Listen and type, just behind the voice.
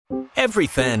Every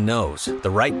fan knows the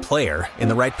right player in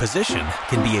the right position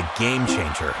can be a game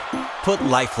changer. Put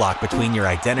LifeLock between your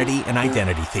identity and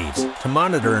identity thieves to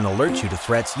monitor and alert you to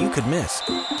threats you could miss.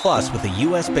 Plus, with a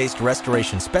U.S.-based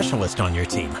restoration specialist on your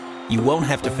team, you won't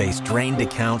have to face drained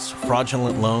accounts,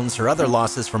 fraudulent loans, or other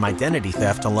losses from identity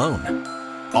theft alone.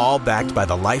 All backed by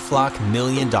the LifeLock $1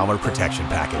 Million Protection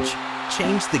Package.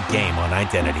 Change the game on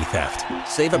identity theft.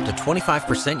 Save up to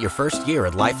 25% your first year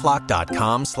at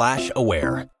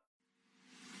LifeLock.com/aware.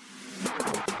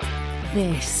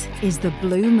 This is the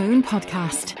Blue Moon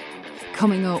Podcast.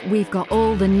 Coming up, we've got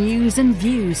all the news and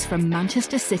views from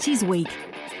Manchester City's week.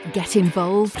 Get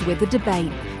involved with the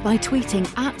debate by tweeting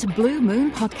at Blue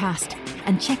Moon Podcast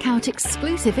and check out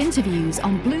exclusive interviews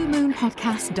on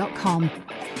bluemoonpodcast.com.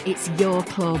 It's your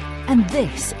club and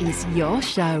this is your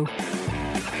show.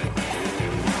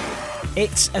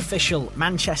 It's official,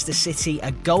 Manchester City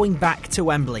are going back to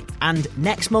Wembley, and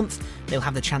next month they'll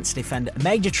have the chance to defend a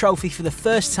major trophy for the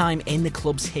first time in the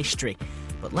club's history.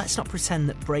 But let's not pretend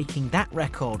that breaking that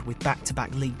record with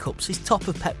back-to-back League Cups is top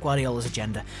of Pep Guardiola's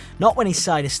agenda. Not when his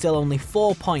side is still only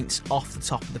 4 points off the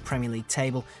top of the Premier League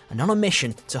table and on a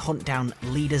mission to hunt down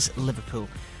leaders Liverpool.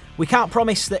 We can't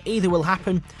promise that either will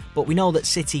happen, but we know that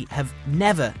City have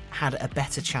never had a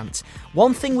better chance.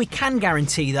 One thing we can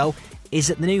guarantee, though, is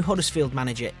that the new Huddersfield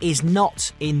manager is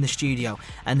not in the studio,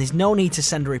 and there's no need to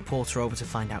send a reporter over to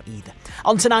find out either.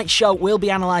 On tonight's show, we'll be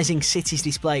analysing City's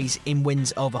displays in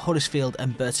wins over Huddersfield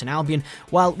and Burton Albion,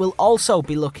 while we'll also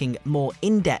be looking more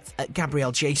in-depth at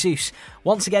Gabriel Jesus.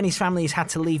 Once again, his family has had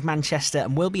to leave Manchester,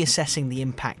 and we'll be assessing the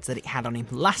impact that it had on him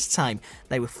last time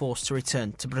they were forced to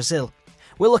return to Brazil.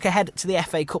 We'll look ahead to the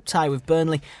FA Cup tie with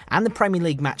Burnley and the Premier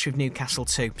League match with Newcastle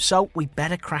too. So we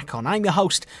better crack on. I'm your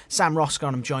host, Sam Roscoe,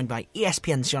 and I'm joined by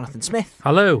ESPN's Jonathan Smith.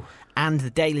 Hello. And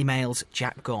the Daily Mail's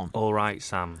Jack Gaughan. All right,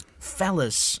 Sam.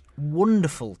 Fellas,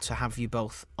 wonderful to have you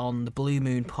both on the Blue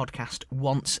Moon Podcast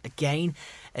once again.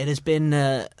 It has been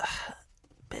a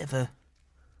bit of a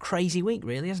crazy week,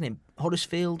 really, hasn't it?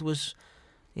 Huddersfield was,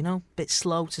 a bit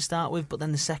slow to start with, but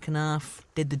then the second half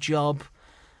did the job,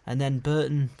 and then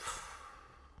Burton...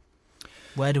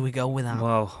 Where do we go with that?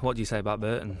 Well, what do you say about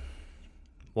Burton?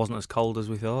 Wasn't as cold as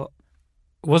we thought.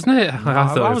 Wasn't it? No,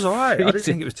 I thought it was all right. I didn't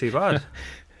think it was too bad.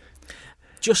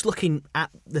 Just looking at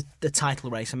the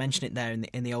title race, I mentioned it there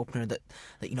in the opener that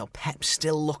Pep's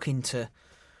still looking to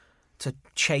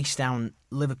chase down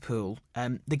Liverpool.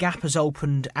 The gap has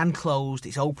opened and closed.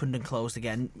 It's opened and closed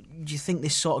again. Do you think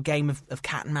this sort of game of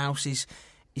cat and mouse is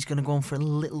going to go on for a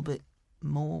little bit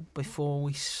more before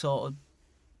we sort of,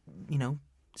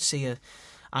 see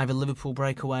either Liverpool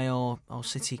break away or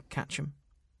City catch them?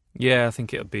 Yeah, I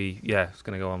think it's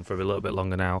going to go on for a little bit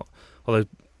longer now. Although,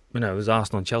 there's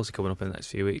Arsenal and Chelsea coming up in the next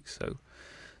few weeks, so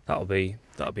that'll be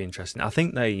interesting. I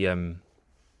think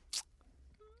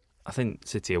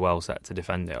City are well set to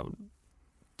defend it.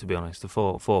 To be honest, the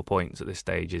four points at this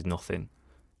stage is nothing.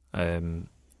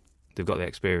 They've got the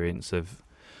experience of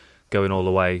going all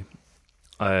the way,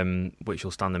 which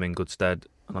will stand them in good stead.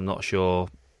 And I'm not sure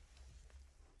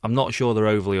they're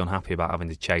overly unhappy about having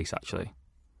to chase, actually.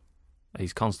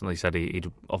 He's constantly said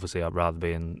I'd rather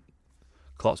be in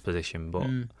Klopp's position, but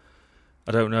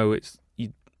I don't know.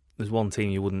 There's one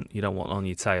team you don't want on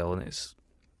your tail, and it's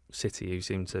City, who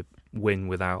seem to win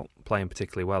without playing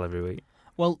particularly well every week.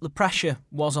 Well, the pressure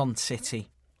was on City,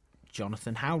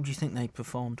 Jonathan. How do you think they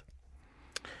performed?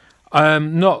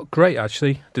 Not great,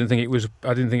 actually. I didn't think it was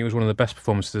one of the best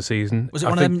performances of the season. Was it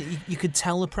one of them you could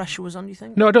tell the pressure was on, do you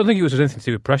think? No, I don't think it was anything to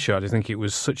do with pressure. I just think it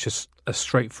was such a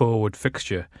straightforward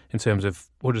fixture in terms of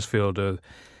Huddersfield, the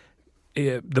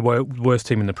worst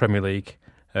team in the Premier League.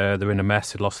 They're in a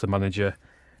mess. They lost the manager.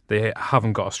 They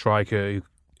haven't got a striker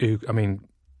who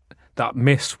that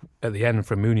miss at the end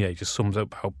from Mounier just sums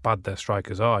up how bad their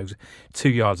strikers are. He was 2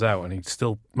 yards out and he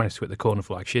still managed to hit the corner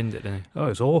flag. Shinned it, didn't he? Oh, it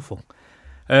was awful.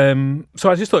 So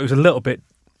I just thought it was a little bit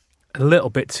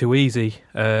too easy.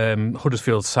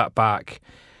 Huddersfield sat back.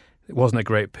 It wasn't a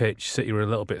great pitch. City were a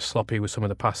little bit sloppy with some of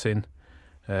the passing.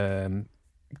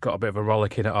 Got a bit of a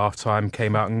rollicking at half time.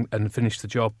 Came out and finished the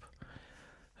job.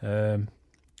 I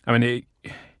think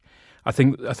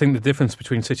the difference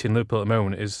between City and Liverpool at the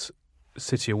moment is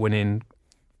City are winning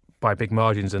by big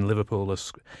margins and Liverpool are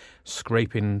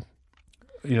scraping.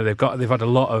 They've had a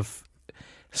lot of.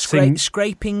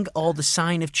 Scraping or the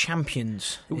sign of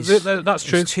champions. That's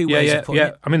true. Two ways of putting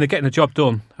it. I mean, they're getting the job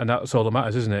done, and that's all that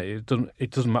matters, isn't it?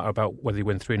 It doesn't matter about whether you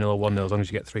win 3-0 or 1-0 as long as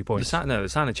you get 3 points. The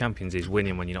sign of champions is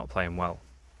winning when you're not playing well,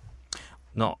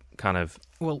 not kind of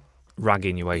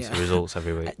ragging your way to results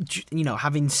every week.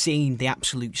 Having seen the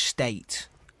absolute state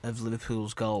of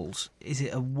Liverpool's goals. Is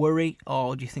it a worry,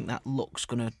 or do you think that luck's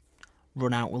going to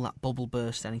run out? Will that bubble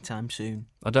burst anytime soon?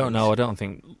 I don't know. I don't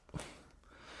think...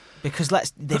 Because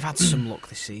they've had some luck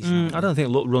this season. I don't think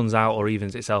luck runs out or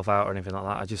evens itself out or anything like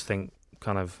that. I just think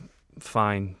kind of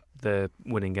fine, they're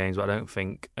winning games, but I don't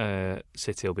think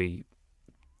City will be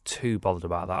too bothered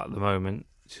about that at the moment.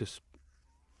 It's just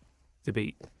they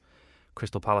beat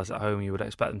Crystal Palace at home. You would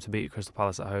expect them to beat Crystal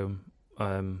Palace at home.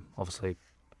 Obviously,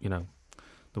 there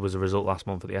was a result last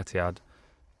month at the Etihad,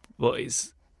 but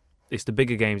it's the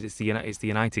bigger games. It's the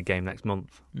United game next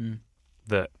month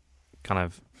that kind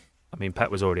of. I mean,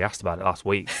 Pep was already asked about it last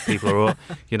week. People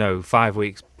are, 5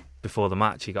 weeks before the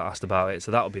match, he got asked about it.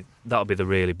 So that'll be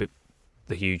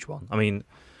the huge one. I mean,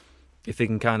 if they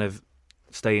can kind of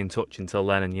stay in touch until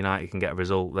then, and United can get a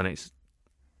result, then it's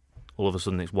all of a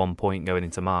sudden it's 1 point going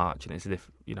into March, and it's a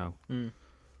different,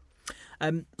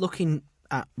 Looking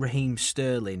at Raheem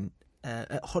Sterling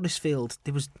at Huddersfield,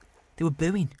 they were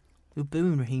booing. They were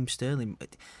booing Raheem Sterling.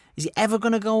 Is it ever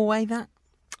going to go away? That?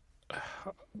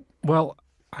 Well,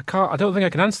 I don't think I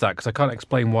can answer that because I can't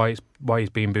explain why he's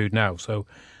being booed now. So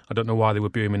I don't know why they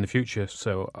would boo him in the future.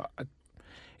 So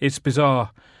it's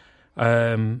bizarre,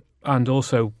 and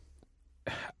also,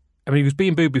 I mean, he was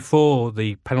being booed before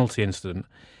the penalty incident,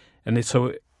 and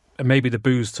maybe the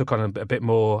boos took on a bit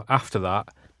more after that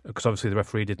because obviously the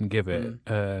referee didn't give it.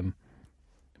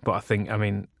 But I think,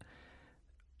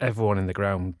 everyone in the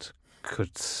ground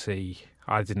could see.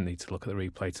 I didn't need to look at the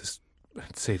replay to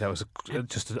see that was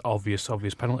just an obvious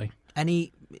penalty.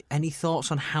 Any thoughts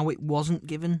on how it wasn't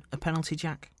given a penalty,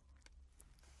 Jack?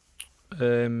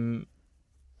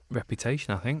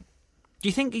 Reputation, I think. Do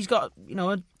you think he's got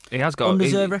he has got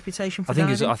undeserved reputation for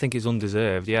diving? I think it's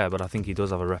undeserved, yeah, but I think he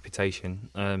does have a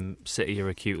reputation. City are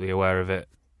acutely aware of it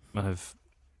and have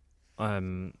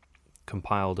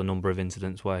compiled a number of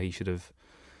incidents where he should have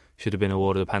been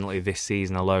awarded a penalty this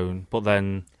season alone. But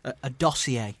then a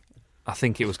dossier. I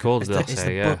think it was called a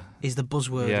dossier. Is the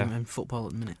buzzword in football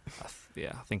at the minute?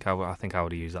 I think I would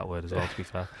have used that word as well. To be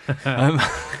fair,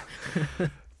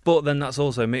 but then that's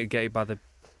also mitigated by the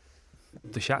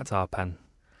Shakhtar pen.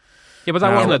 Yeah,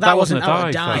 but that wasn't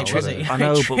a dive, was it? I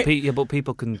know, but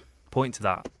people can point to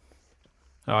that.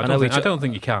 No, I don't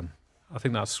think you can. I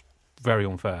think that's very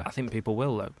unfair. I think people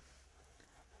will though.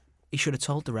 He should have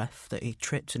told the ref that he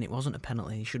tripped and it wasn't a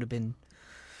penalty. He should have been.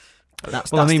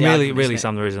 Really,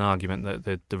 Sam, there is an argument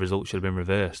that the result should have been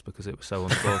reversed because it was so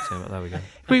unfortunate. But there we go.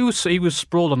 But he was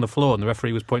sprawled on the floor and the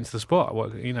referee was pointing to the spot.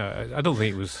 I don't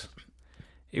think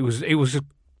it was.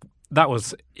 That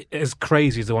was as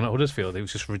crazy as the one at Huddersfield. It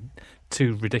was just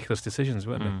two ridiculous decisions,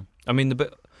 weren't they? I mean, the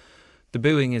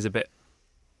booing is a bit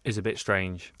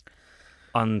strange,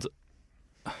 and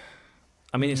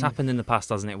I mean it's happened in the past,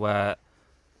 hasn't it? Where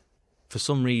for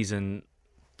some reason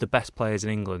the best players in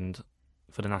England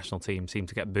for the national team seem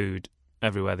to get booed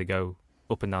everywhere they go,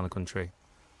 up and down the country.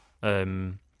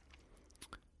 You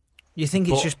think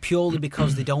it's just purely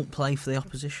because they don't play for the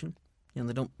opposition?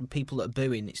 They don't. People that are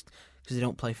booing, it's because they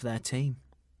don't play for their team,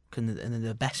 and they're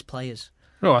the best players.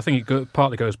 No, I think it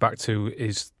partly goes back to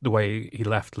the way he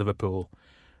left Liverpool.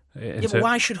 But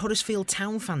why should Huddersfield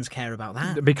Town fans care about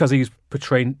that? Because he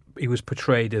was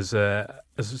portrayed as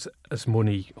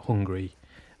money hungry.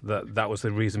 That was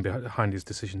the reason behind his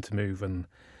decision to move, and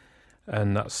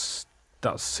that's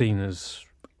seen as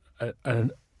a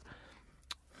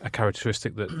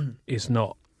characteristic that is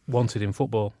not wanted in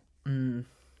football.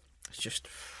 It's just.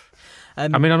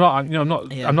 I'm not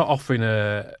offering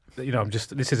a.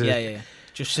 This is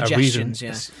just suggestions.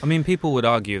 Yeah. I mean, people would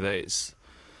argue that it's.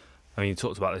 I mean, you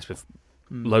talked about this with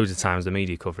loads of times, the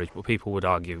media coverage, but people would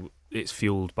argue it's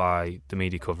fueled by the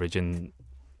media coverage, and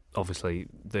obviously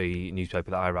the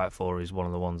newspaper that I write for is one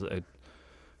of the ones that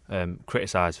are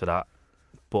criticised for that.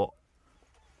 But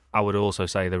I would also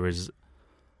say there is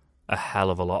a hell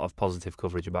of a lot of positive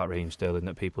coverage about Raheem Sterling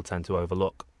that people tend to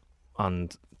overlook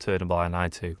and turn a blind eye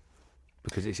to,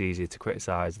 because it's easier to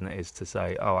criticise than it is to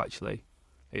say, oh, actually,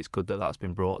 it's good that that's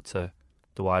been brought to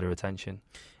the wider attention.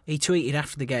 He tweeted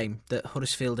after the game that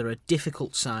Huddersfield are a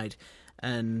difficult side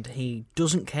and he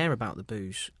doesn't care about the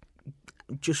boos.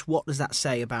 Just what does that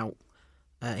say about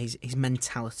his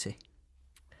mentality?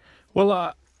 Well,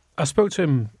 I spoke to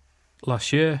him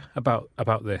last year about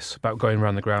this, about going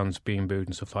around the grounds being booed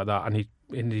and stuff like that, and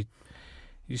he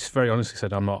just very honestly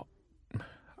said, "I'm not.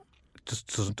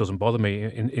 Just doesn't bother me.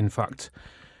 In fact,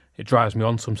 it drives me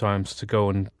on sometimes to go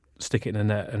and stick it in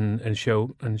the net and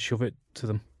shove it to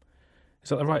them." Is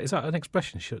that right? Is that an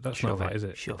expression? That's shove not right, is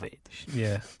it? Shove it.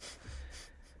 Yeah.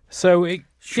 So I think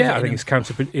it's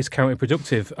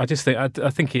counterproductive. I just think I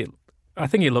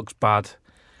think it looks bad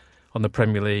on the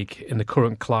Premier League in the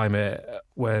current climate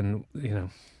when,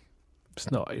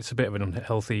 it's a bit of an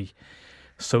unhealthy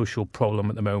social problem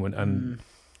at the moment, and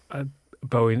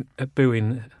booing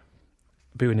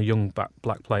a young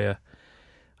black player,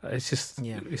 it's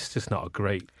just not a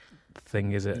great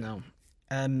thing, is it? No.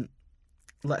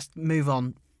 Let's move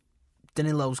on.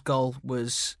 Danilo's goal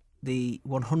was the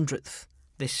 100th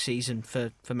this season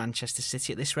for Manchester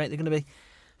City. At this rate, they're going to be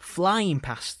flying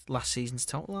past last season's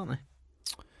total, aren't they?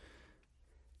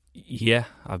 Yeah,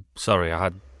 I'm sorry, I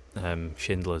had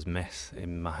Schindler's Miss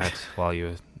in my head while you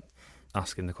were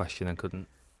asking the question and couldn't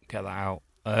get that out.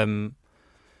 A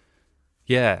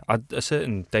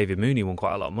certain David Mooney won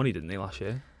quite a lot of money, didn't he, last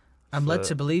year? I'm led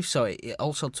to believe so. It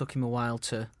also took him a while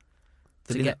to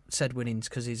get said winnings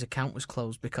because his account was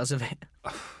closed because of it.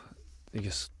 They're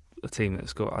just a team that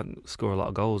score a lot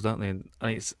of goals, don't they? And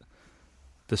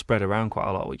they're spread around quite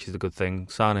a lot, which is a good thing.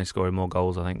 Sane scoring more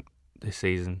goals, I think, this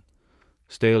season.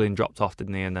 Sterling dropped off,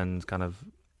 didn't he, and then kind of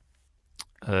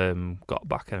got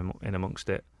back in amongst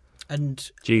it.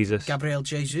 And Jesus. Gabriel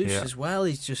Jesus as well.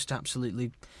 He's just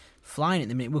absolutely flying at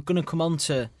the minute. We're going to come on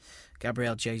to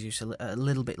Gabriel Jesus a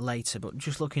little bit later, but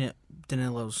just looking at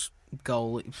Danilo's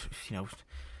goal,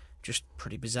 just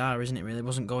pretty bizarre, isn't it, really? It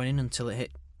wasn't going in until it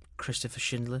hit Christopher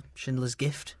Schindler. Schindler's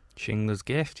Gift. Schindler's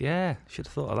Gift, yeah. Should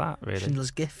have thought of that, really.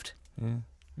 Schindler's Gift. Yeah.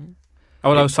 I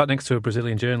was sat next to a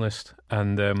Brazilian journalist,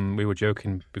 and we were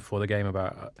joking before the game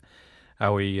about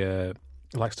how he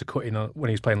likes to cut in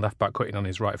when he's playing left back, cutting on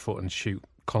his right foot and shoot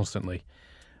constantly.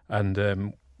 And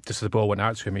just as the ball went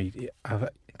out to him, because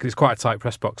it's quite a tight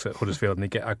press box at Huddersfield, and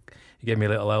he gave me a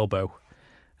little elbow,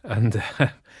 and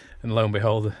lo and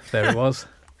behold, there it was.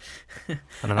 And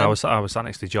then I was sat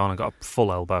next to John and got a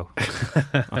full elbow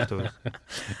afterwards.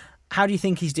 How do you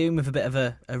think he's doing with a bit of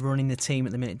a run in the team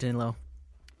at the minute, Danilo?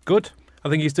 Good. I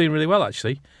think he's doing really well,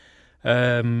 actually,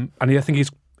 and I think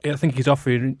he's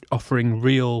offering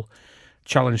real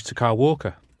challenge to Kyle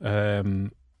Walker. I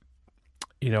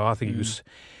think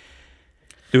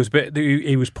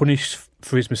he was punished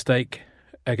for his mistake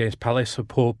against Palace. A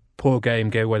poor game,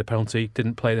 gave away the penalty.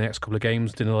 Didn't play the next couple of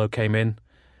games. Danilo came in,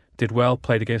 did well,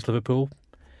 played against Liverpool.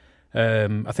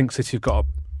 I think City have got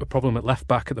a problem at left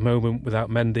back at the moment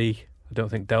without Mendy. I don't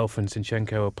think Delph and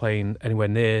Zinchenko are playing anywhere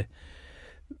near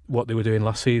what they were doing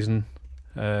last season.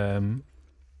 So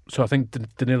I think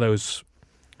Danilo's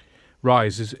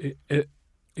rise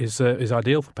is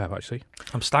ideal for Pep, actually.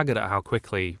 I'm staggered at how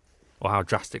quickly or how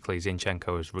drastically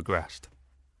Zinchenko has regressed.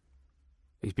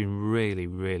 He's been really,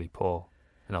 really poor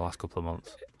in the last couple of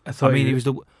months. He was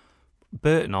the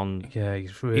Burton on. Yeah,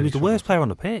 he's really. He was the worst player on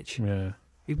the pitch. Yeah,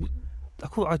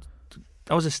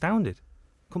 I was astounded.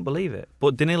 Couldn't believe it.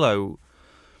 But Danilo,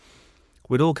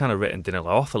 we'd all kind of written Danilo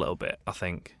off a little bit. I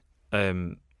think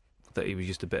that he was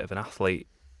just a bit of an athlete,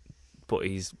 but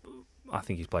I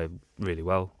think he's played really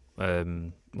well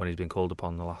when he's been called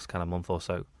upon the last kind of month or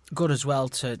so. Good as well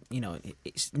to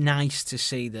it's nice to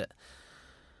see that.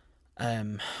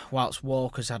 Whilst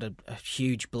Walker's had a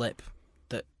huge blip,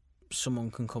 that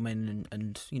someone can come in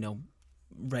and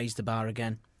raise the bar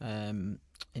again in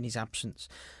his absence.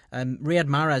 Riyad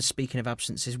Mahrez, speaking of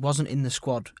absences, wasn't in the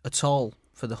squad at all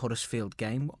for the Huddersfield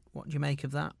game. What do you make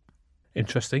of that?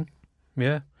 Interesting,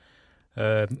 yeah.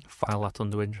 File that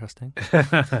under interesting.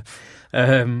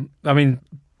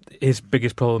 His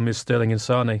biggest problem is Sterling and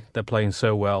Sane. They're playing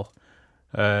so well.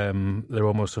 They're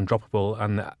almost undroppable,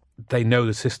 and they know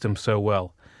the system so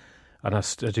well. And I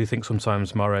do think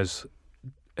sometimes Mahrez,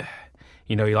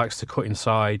 he likes to cut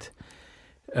inside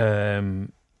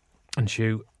and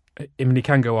shoot. He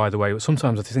can go either way, but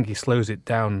sometimes I think he slows it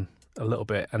down a little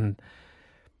bit. And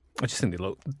I just think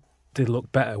they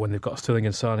look better when they've got Sterling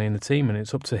and Sane in the team, and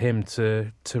it's up to him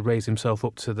to raise himself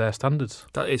up to their standards.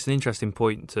 It's an interesting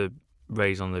point to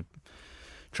raise on the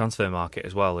transfer market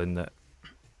as well, in that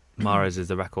Mahrez is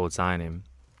the record signing,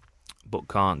 but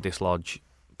can't dislodge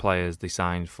players they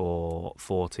signed for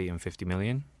 40 and 50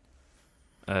 million.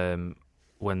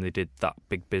 When they did that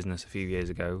big business a few years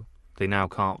ago, they now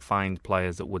can't find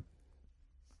players that would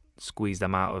squeeze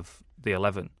them out of the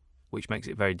 11, which makes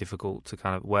it very difficult to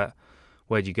kind of where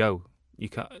do you go? You're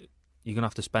gonna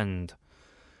have to spend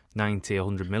 90,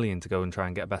 100 million to go and try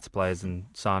and get better players than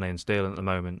Sane and Sterling at the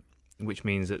moment, which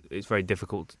means that it's very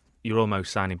difficult. You're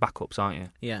almost signing backups, aren't you?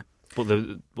 Yeah. But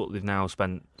they've now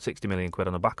spent 60 million quid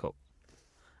on a backup.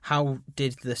 How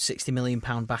did the £60 million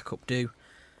backup do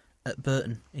at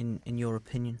Burton, in your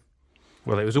opinion?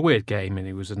 Well, it was a weird game, and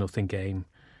it was a nothing game.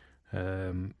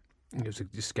 It was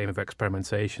just a game of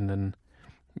experimentation, and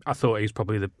I thought he was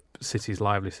probably the City's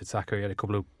liveliest attacker. He had a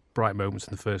couple of bright moments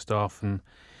in the first half and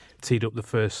teed up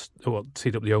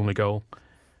the only goal.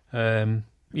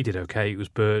 He did okay. It was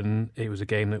Burton. It was a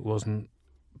game that wasn't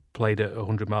played at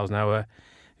 100 miles an hour.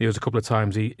 There was a couple of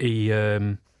times he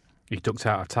ducked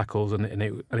out of tackles, and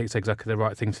it's exactly the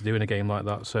right thing to do in a game like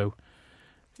that. So,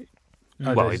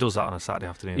 well, he does that on a Saturday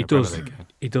afternoon.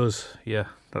 He does. Yeah,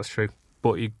 that's true.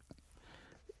 But the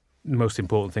most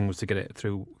important thing was to get it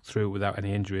through without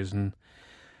any injuries, and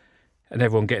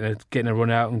everyone getting a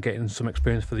run out and getting some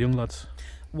experience for the young lads.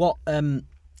 What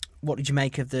did you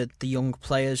make of the young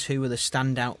players? Who were the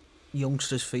standout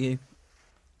youngsters for you?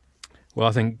 Well,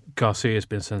 I think Garcia's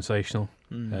been sensational.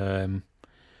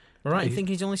 Right, you think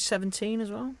he's only 17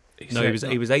 as well? No,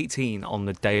 he was 18 on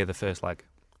the day of the first leg.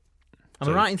 Am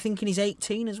I right in thinking he's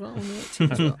 18 as well? Only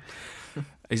 18 as well?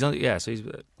 He's only he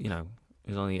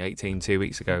was only 18 2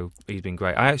 weeks ago. He's been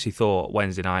great. I actually thought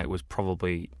Wednesday night was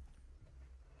probably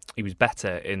he was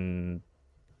better in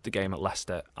the game at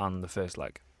Leicester and the first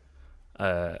leg.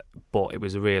 But it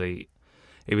was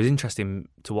interesting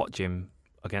to watch him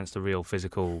against a real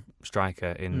physical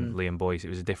striker in Liam Boyce. It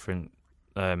was a different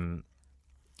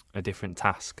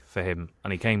task for him,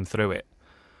 and he came through it.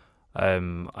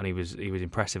 And he was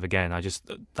impressive again.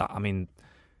 The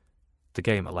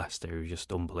game at Leicester was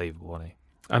just unbelievable, wasn't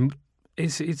he?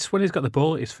 It's when he's got the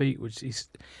ball at his feet, which he's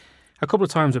a couple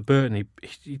of times at Burton.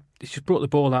 He just brought the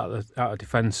ball out of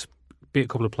defence, beat a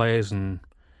couple of players, and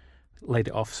laid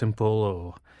it off simple.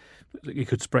 Or he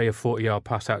could spray a 40-yard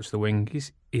pass out to the wing.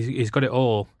 He's got it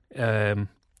all. I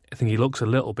think he looks a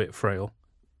little bit frail.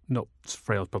 Not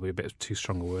frail is probably a bit too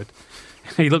strong a word.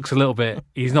 He looks a little bit.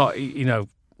 He's not.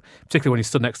 Particularly when he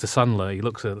stood next to Sandler, he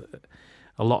looks a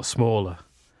lot smaller.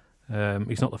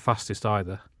 He's not the fastest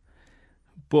either.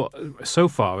 But so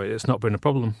far, it's not been a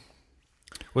problem.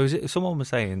 Well, someone was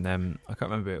saying, I can't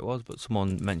remember who it was, but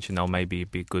someone mentioned, maybe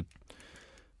he'd be a good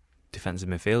defensive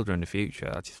midfielder in the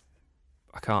future.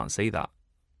 I can't see that.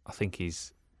 I think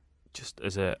he's just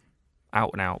as a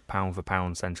out-and-out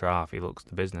pound-for-pound centre-half, he looks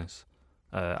the business.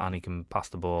 And he can pass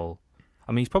the ball.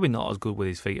 I mean, he's probably not as good with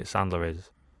his feet as Sandler is.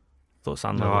 I thought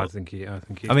Sandler. No, I think he. I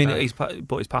mean, his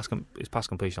pass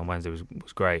completion on Wednesday was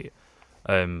great.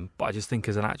 But I just think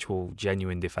as an actual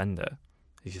genuine defender,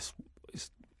 it's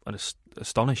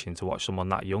astonishing to watch someone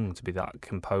that young to be that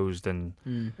composed and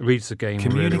reads the game,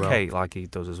 communicate really well. like he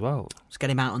does as well. Let's get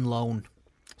him out on loan.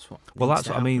 That's what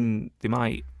I mean. They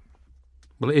might.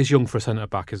 Well, it is young for a centre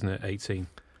back, isn't it? 18.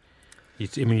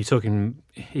 You're talking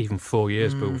even 4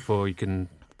 years before you can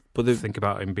think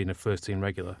about him being a first team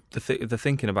regular. They're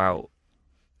thinking about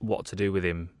what to do with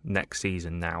him next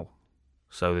season now,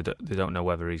 so they don't know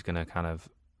whether he's going to kind of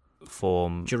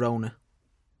form Girona.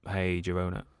 Hey,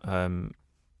 Girona.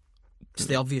 It's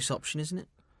the obvious option, isn't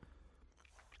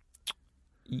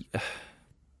it?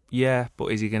 Yeah, but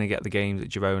is he going to get the games at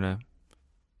Girona?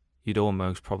 You'd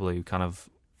almost probably kind of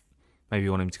maybe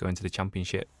want him to go into the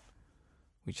Championship,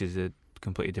 which is a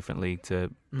completely different league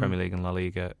to Premier League and La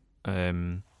Liga.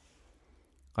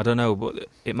 I don't know, but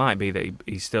it might be that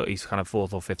he's kind of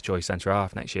fourth or fifth choice centre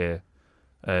half next year.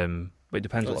 But it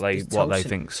depends what they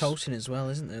think. Tolson as well,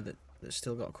 isn't there? That's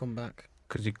still got to come back.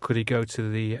 Could he go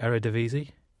to the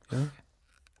Eredivisie?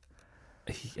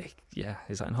 Yeah,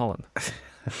 is that in Holland?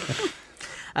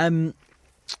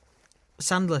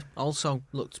 Sandler also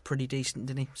looked pretty decent,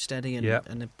 didn't he? Steady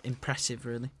and impressive,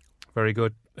 really. Very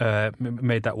good.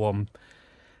 Made that one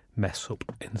mess up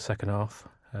in the second half,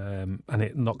 and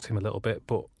it knocked him a little bit.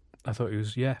 But I thought he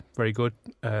was very good.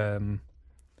 Nemecha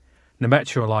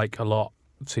I like a lot.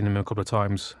 I've seen him a couple of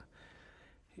times.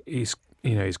 He's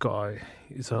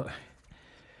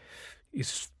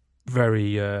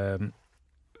very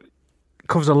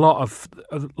covers a lot of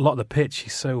the pitch.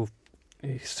 He's so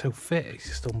fit. He's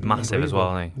just massive as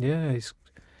well, isn't he? Yeah, he's.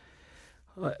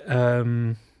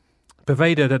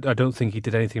 Poveda, I don't think he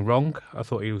did anything wrong. I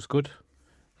thought he was good.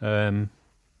 I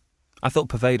thought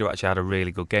Poveda actually had a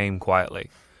really good game quietly,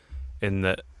 in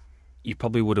that you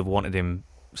probably would have wanted him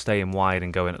staying wide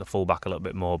and going at the fullback a little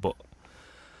bit more, but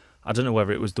I don't know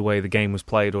whether it was the way the game was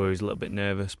played or he was a little bit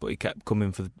nervous, but he kept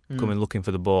coming looking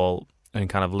for the ball and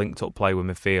kind of linked up play with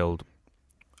midfield.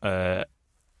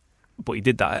 But he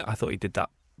did that. I thought he did that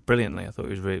brilliantly. I thought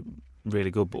he was really,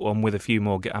 really good. But with a few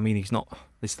more, he's not.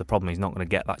 This is the problem. He's not going to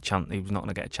get that chance. He's not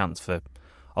going to get a chance for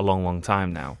a long, long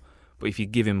time now. But if you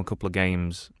give him a couple of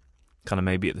games, kind of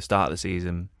maybe at the start of the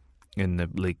season in the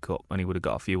League Cup, and he would have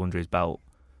got a few under his belt,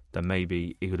 then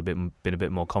maybe he would have been a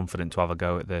bit more confident to have a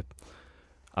go at the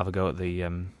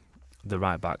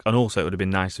right back. And also, it would have been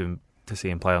nice to see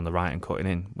him play on the right and cutting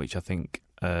in, which I think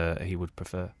he would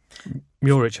prefer.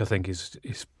 Muric, I think, is.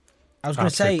 I was going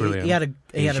to say brilliant.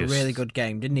 he had a really good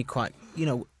game, didn't he? Quite,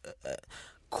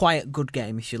 quiet, good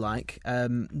game, if you like.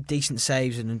 Decent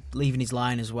saves and leaving his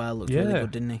line as well. Looked really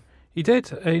good, didn't he? He did.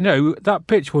 That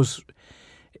pitch was...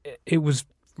 It was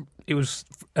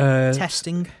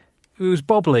testing. It was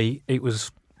bobbly. It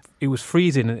was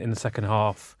freezing in the second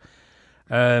half,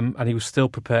 and he was still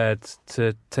prepared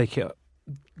to take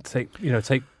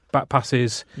back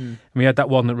passes. And we had that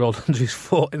one that rolled under his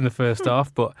foot in the first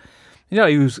half, but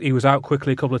he was out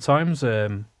quickly a couple of times.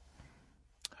 I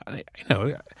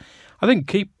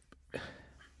think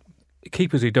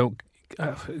keepers who don't.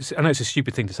 I know it's a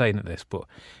stupid thing to say, isn't this? But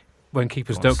when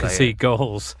keepers don't concede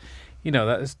goals,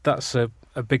 that's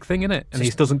a big thing, isn't it? And he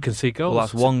doesn't concede goals. Well,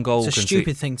 that's one goal. It's a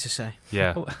stupid thing to say.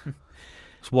 Yeah.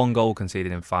 It's one goal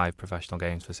conceded in 5 professional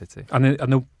games for City. And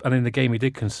in the game he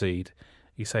did concede,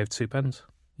 he saved 2 pens.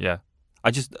 Yeah.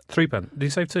 3 pens. Did he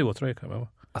save 2 or 3? I can't remember.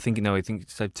 I think he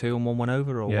saved 2 and 1 went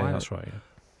over, or yeah, that's right.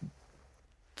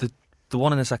 Yeah. The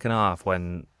one in the second half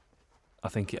when I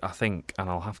think, and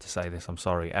I'll have to say this, I'm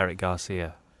sorry, Eric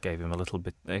Garcia gave him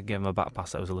a back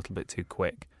pass that was a little bit too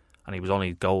quick, and he was on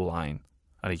his goal line,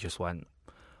 and he just went,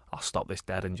 "I'll stop this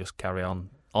dead and just carry on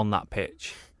that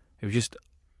pitch." It was just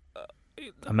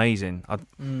amazing.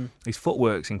 His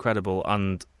footwork's incredible,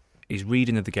 and his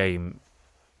reading of the game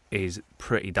is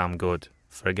pretty damn good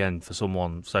for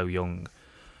someone so young.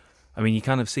 I mean, you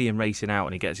kind of see him racing out,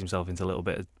 and he gets himself into a little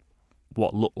bit of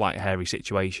what looked like hairy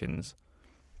situations,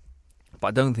 but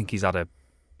I don't think he's had a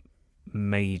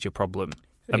major problem.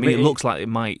 I mean, it looks like it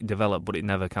might develop, but it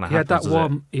never kind of happens.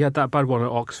 He had that bad one at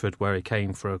Oxford where he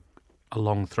came for a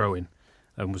long throw-in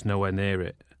and was nowhere near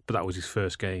it. But that was his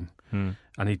first game, and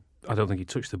I don't think he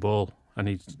touched the ball. And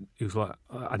he was like,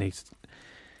 "I need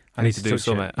to do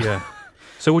something." Yeah.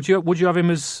 So would you have him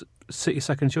as City's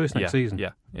second choice next season?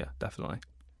 Yeah, definitely.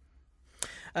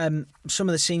 Some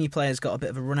of the senior players got a bit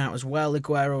of a run out as well.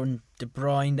 Aguero and De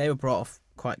Bruyne, they were brought off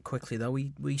quite quickly though.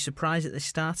 Were you surprised that they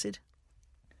started?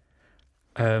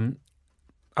 I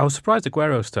was surprised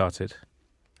Aguero started.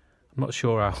 I'm not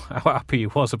sure how happy he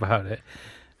was about it,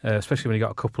 especially when he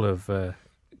got a couple of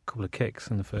kicks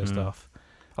in the first half.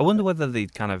 I wonder whether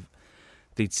they'd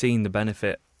seen the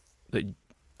benefit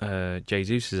that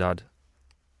Jesus has had,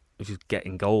 which is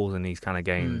getting goals in these kind of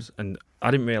games. And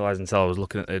I didn't realise until I was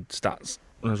looking at the stats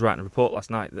when I was writing a report last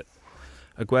night that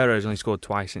Aguero's only scored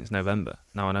twice since November.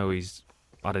 Now I know he's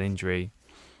had an injury,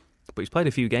 but he's played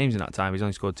a few games in that time. He's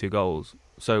only scored 2 goals.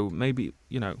 So maybe,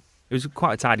 it was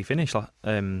quite a tidy finish.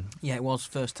 Yeah, it was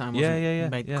first time, wasn't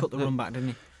it? Yeah. Cut the run back,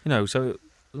 didn't he? So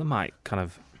they might kind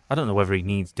of... I don't know whether he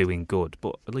needs doing good,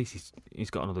 but at least he's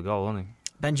got another goal, hasn't he?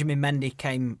 Benjamin Mendy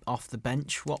came off the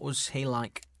bench. What was he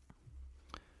like?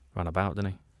 Ran about,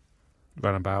 didn't he?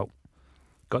 Ran about.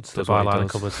 Got to the byline a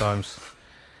couple of times.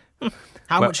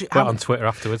 Went on Twitter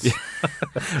afterwards.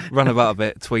 Ran about a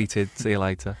bit, tweeted, see you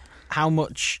later. How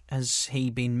much has he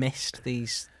been missed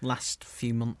these last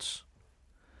few months?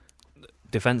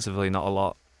 Defensively, not a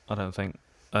lot, I don't think.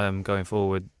 Going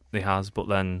forward, he has, but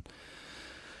then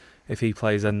if he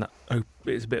plays, then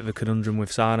it's a bit of a conundrum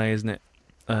with Sane, isn't it?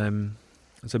 I don't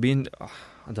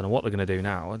know what they're going to do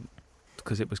now,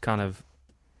 because it was kind of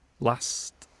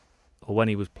when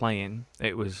he was playing,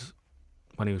 it was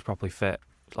when he was properly fit.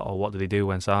 It's like, what do they do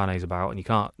when Sane's about? And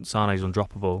Sane's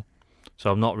undroppable,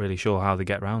 so I'm not really sure how they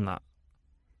get around that.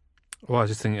 Well, I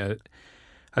just think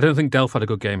I don't think Delph had a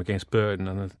good game against Burton,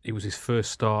 and it was his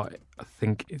first start. I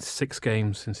think it's 6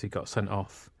 games since he got sent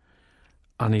off,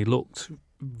 and he looked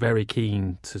very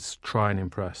keen to try and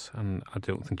impress, and I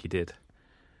don't think he did.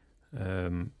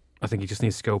 I think he just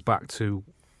needs to go back to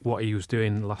what he was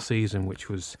doing last season, which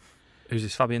was... Who's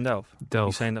this, Fabian Delph?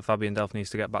 You're saying that Fabian Delph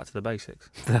needs to get back to the basics?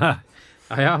 I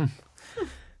am.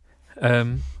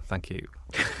 Thank you.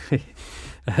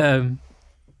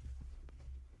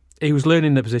 He was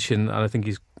learning the position, and I think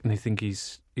he's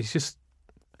just...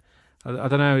 I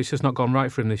don't know, it's just not gone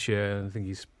right for him this year. I think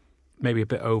he's maybe a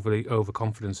bit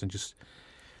overconfident, and just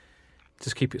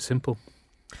keep it simple.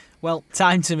 Well,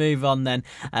 time to move on then.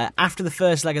 After the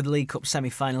first leg of the League Cup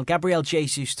semi-final, Gabriel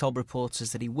Jesus told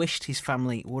reporters that he wished his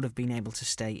family would have been able to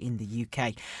stay in the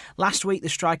UK. Last week, the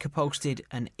striker posted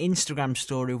an Instagram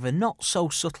story with a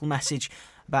not-so-subtle message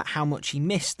about how much he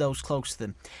missed those close to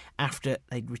them after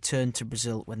they'd returned to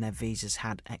Brazil when their visas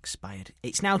had expired.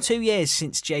 It's now 2 years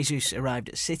since Jesus arrived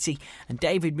at City, and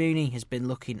David Mooney has been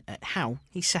looking at how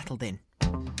he settled in.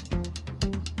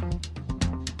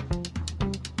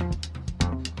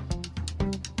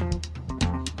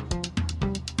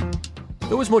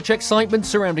 There was much excitement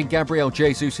surrounding Gabriel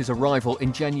Jesus' arrival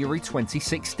in January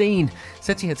 2016.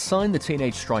 City had signed the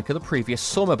teenage striker the previous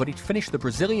summer, but he'd finished the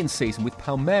Brazilian season with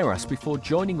Palmeiras before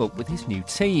joining up with his new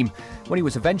team. When he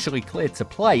was eventually cleared to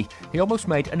play, he almost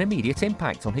made an immediate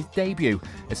impact on his debut,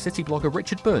 as City blogger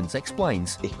Richard Burns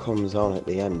explains. He comes on at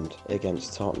the end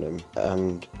against Tottenham,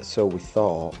 and so we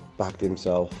thought, bagged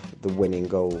himself the winning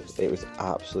goal. It was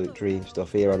absolute dream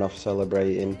stuff. Here on off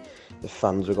celebrating, the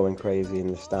fans were going crazy in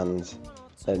the stands.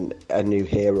 And a new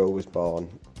hero was born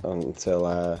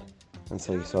until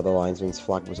you saw the linesman's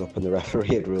flag was up and the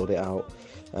referee had ruled it out.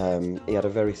 He had a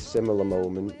very similar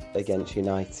moment against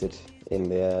United in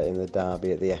the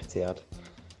derby at the Etihad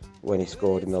when he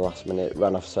scored in the last minute,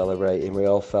 ran off celebrating. We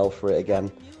all fell for it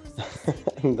again,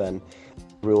 and then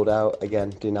ruled out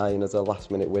again, denying us a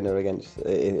last-minute winner against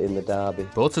in the derby.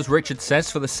 But as Richard says,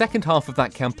 for the second half of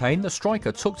that campaign, the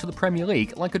striker took to the Premier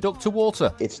League like a duck to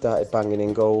water. It started banging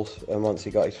in goals, and once he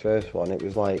got his first one, he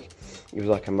was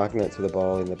like a magnet to the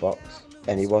ball in the box,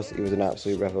 and he was an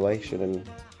absolute revelation. And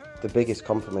the biggest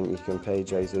compliment you can pay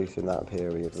Jesus in that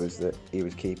period was that he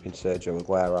was keeping Sergio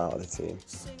Aguero out of the team.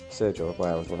 Sergio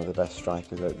Aguero was one of the best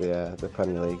strikers that the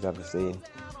Premier League's ever seen.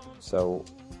 So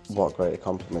what greater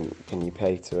compliment can you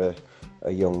pay to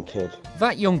a young kid?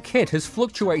 That young kid has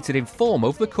fluctuated in form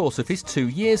over the course of his 2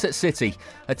 years at City.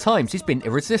 At times he's been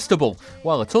irresistible,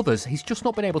 while at others he's just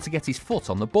not been able to get his foot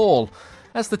on the ball.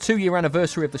 As the 2-year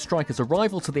anniversary of the striker's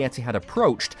arrival to the Etihad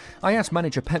approached, I asked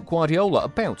manager Pep Guardiola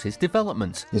about his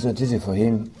development. It's not easy for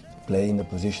him playing a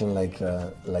position like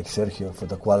Sergio, for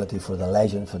the quality, for the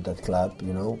legend, for that club.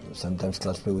 You know, sometimes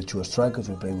clubs play with 2 strikers,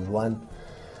 we play with 1.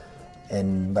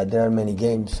 But there are many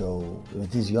games, so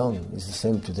it is young. It's the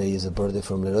same. Today is a birthday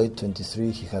from Leroy,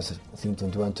 23. He has, I think,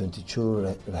 21,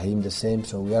 22. Raheem the same.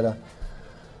 So we are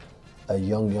a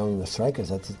young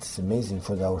strikers. It's amazing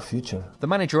for our future. The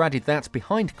manager added that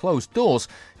behind closed doors,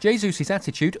 Jesus'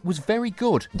 attitude was very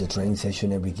good. The training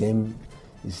session every game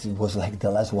was like the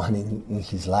last one in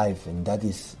his life, and that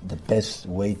is the best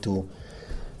way to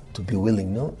be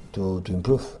willing, to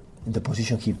improve. In the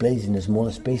position he plays in the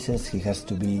smaller spaces, he has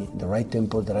to be the right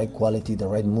tempo, the right quality, the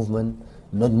right movement.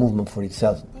 Not movement for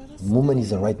itself. Movement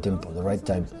is the right tempo, the right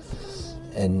time.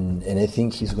 And I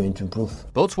think he's going to improve.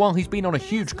 But while he's been on a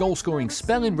huge goal-scoring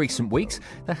spell in recent weeks,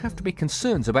 there have to be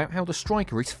concerns about how the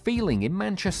striker is feeling in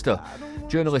Manchester.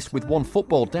 Journalist with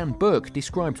OneFootball Dan Burke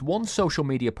described one social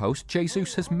media post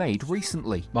Jesus has made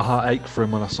recently. My heart ached for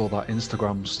him when I saw that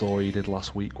Instagram story he did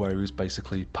last week where he was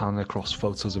basically panning across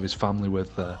photos of his family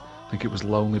with, I think it was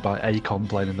Lonely by Akon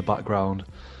playing in the background.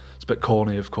 It's a bit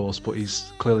corny, of course, but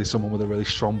he's clearly someone with a really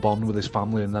strong bond with his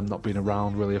family, and them not being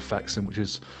around really affects him, which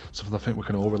is something I think we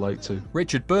can all relate to.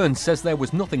 Richard Burns says there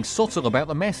was nothing subtle about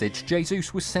the message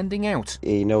Jesus was sending out.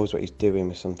 He knows what he's doing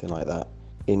with something like that.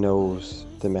 He knows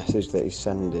the message that he's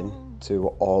sending to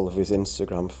all of his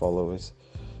Instagram followers.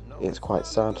 It's quite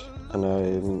sad,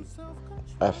 and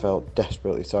I felt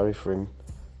desperately sorry for him,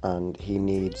 and he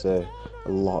needs a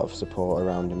lot of support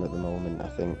around him at the moment, I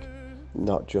think.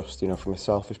 Not just, from a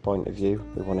selfish point of view,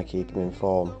 we want to keep him in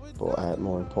form, but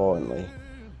more importantly,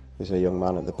 there's a young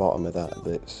man at the bottom of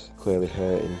that's clearly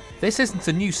hurting. This isn't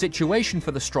a new situation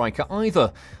for the striker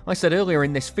either. I said earlier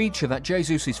in this feature that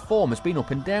Jesus' form has been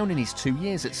up and down in his 2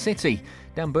 years at City.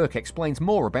 Dan Burke explains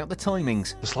more about the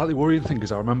timings. The slightly worrying thing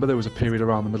is I remember there was a period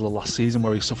around the middle of last season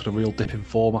where he suffered a real dip in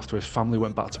form after his family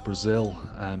went back to Brazil.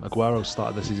 Aguero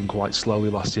started the season quite slowly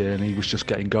last year and he was just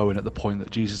getting going at the point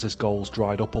that Jesus' goals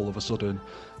dried up all of a sudden.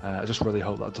 I just really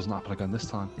hope that doesn't happen again this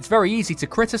time. It's very easy to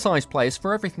criticise players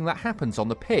for everything that happens on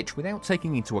the pitch without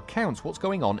taking into account what's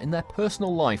going on in their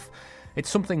personal life. It's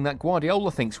something that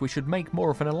Guardiola thinks we should make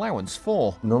more of an allowance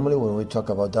for. Normally when we talk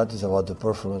about that, it's about the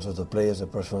performance of the players, the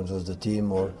performance of the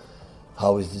team, or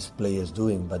how is this player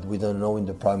doing. But we don't know in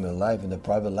the private life. In the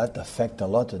private life, affect a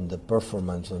lot in the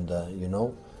performance on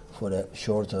the, for a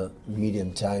shorter,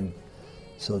 medium time.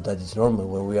 So that is normal.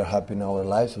 When we are happy in our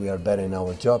lives, we are better in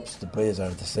our jobs. The players are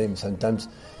the same. Sometimes,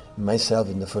 myself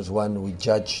in the first one, we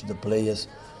judge the players.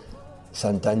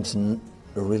 Sometimes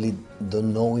really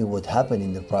don't know what happened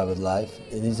in the private life.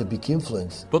 It is a big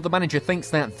influence. But the manager thinks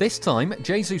that this time,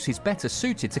 Jesus is better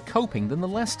suited to coping than the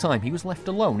last time he was left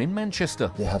alone in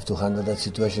Manchester. They have to handle that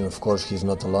situation. Of course, he's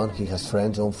not alone. He has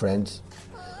friends, own friends.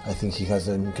 I think he has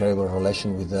an incredible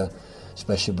relation with the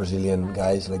special Brazilian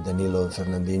guys like Danilo,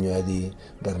 Fernandinho, Eddie,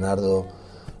 Bernardo,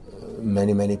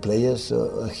 many players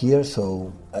here,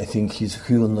 so I think he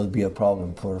will not be a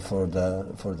problem for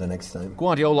the next time.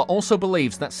 Guardiola also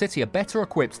believes that City are better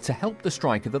equipped to help the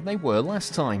striker than they were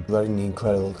last time. We are an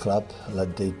incredible club.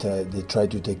 Like they try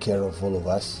to take care of all of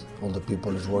us, all the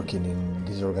people who's working in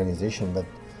this organization, but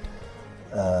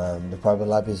The private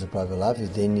life is a private life.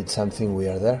 If they need something, we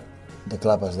are there. The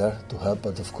club is there to help,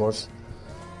 but of course,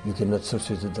 you cannot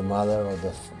substitute the mother or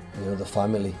the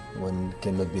family when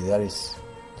cannot be there. It's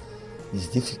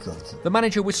difficult. The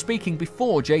manager was speaking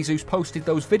before Jesus posted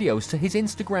those videos to his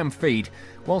Instagram feed.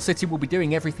 While City will be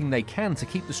doing everything they can to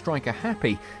keep the striker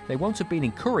happy, they won't have been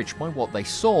encouraged by what they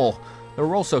saw. There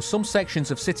are also some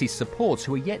sections of City's support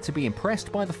who are yet to be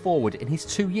impressed by the forward in his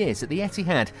 2 years at the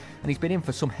Etihad, and he's been in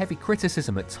for some heavy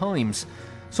criticism at times.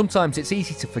 Sometimes it's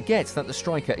easy to forget that the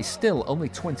striker is still only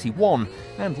 21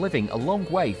 and living a long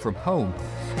way from home.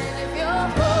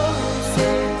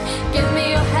 Give me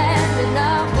your hand and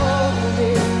I'll hold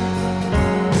it.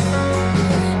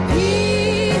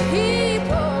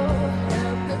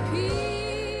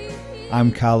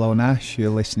 I'm Carlo Nash, you're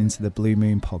listening to the Blue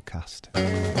Moon podcast.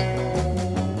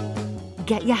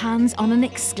 Get your hands on an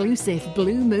exclusive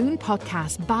Blue Moon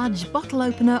podcast badge, bottle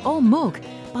opener or mug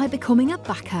by becoming a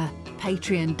backer.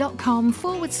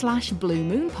 Patreon.com/Blue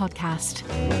Moon podcast.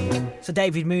 So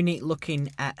David Mooney, looking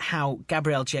at how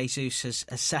Gabriel Jesus has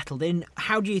settled in,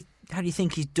 how do you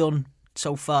think he's done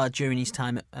so far during his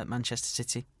time at Manchester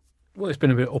City? Well, it's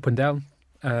been a bit up and down.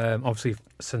 Obviously,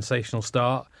 sensational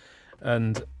start,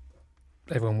 and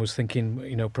everyone was thinking,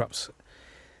 perhaps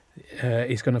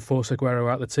he's going to force Aguero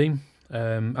out of the team.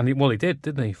 And he did,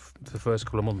 didn't he, for the first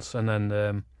couple of months, and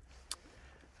then.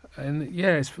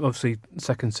 It's obviously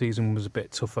second season was a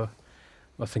bit tougher.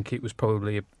 I think it was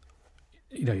probably,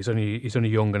 he's only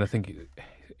young, and I think it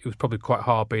was probably quite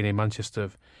hard being in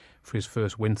Manchester for his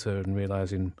first winter and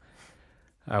realising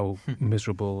how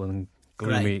miserable and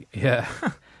gloomy. Great. Yeah,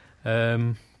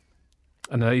 and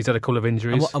he's had a couple of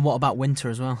injuries. And what about winter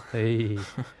as well? Hey.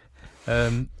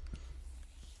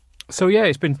 So yeah,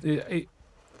 it's been a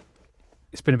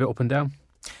bit up and down.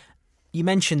 You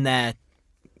mentioned there,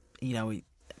 him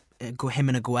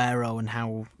and Aguero, and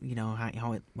how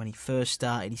when he first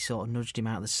started, he sort of nudged him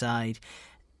out the side.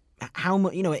 How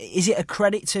much, is it a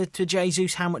credit to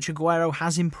Jesus how much Aguero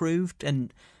has improved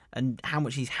and how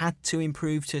much he's had to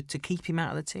improve to keep him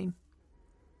out of the team?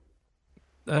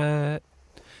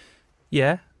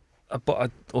 Yeah, but I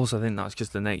also think that's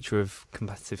just the nature of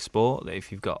competitive sport. That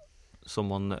if you've got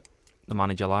someone that the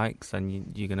manager likes,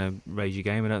 then you're going to raise your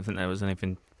game. I don't think there was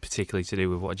anything particularly to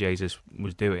do with what Jesus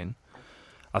was doing.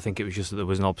 I think it was just that there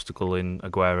was an obstacle in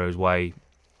Aguero's way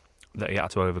that he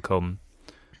had to overcome.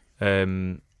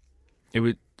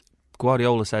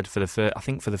 Guardiola said for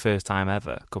the first time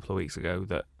ever a couple of weeks ago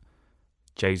that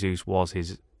Jesus was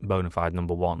his bona fide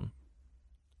number one.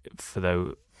 For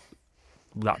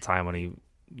that time when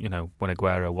when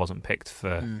Aguero wasn't picked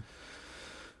for,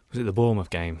 was it the Bournemouth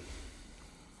game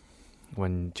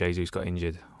when Jesus got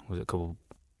injured?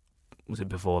 Was it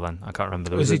before then? I can't remember.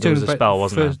 There was a spell,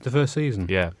 wasn't there? The first season?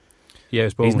 Yeah. Yeah,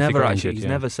 it was he's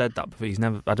never said that before.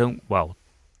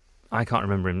 I can't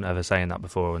remember him ever saying that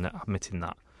before and admitting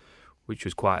that, which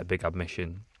was quite a big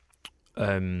admission.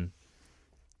 I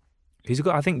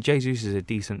think Jesus is a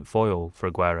decent foil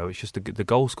for Aguero. It's just the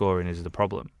goal scoring is the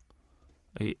problem.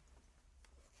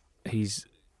 He's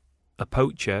a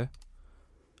poacher,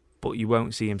 but you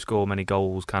won't see him score many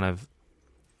goals kind of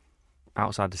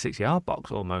outside the 6-yard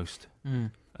box almost,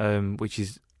 which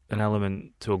is an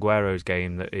element to Aguero's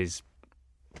game that is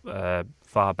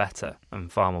far better and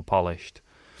far more polished.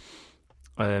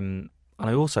 And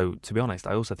I also, to be honest,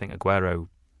 think Aguero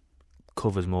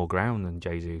covers more ground than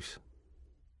Jesus.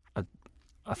 I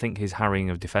think his harrying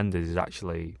of defenders is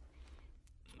actually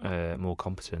more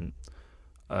competent.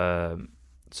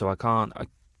 So I can't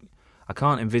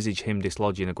envisage him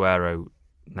dislodging Aguero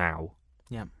now.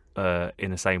 Yeah.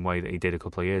 In the same way that he did a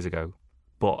couple of years ago.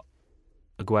 But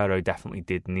Aguero definitely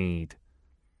did need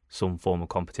some form of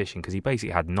competition because he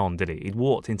basically had none, did he? He'd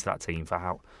walked into that team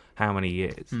for how many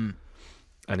years? And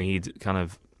he'd kind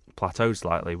of plateaued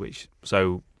slightly,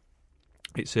 so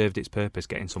it served its purpose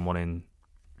getting someone in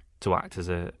to act as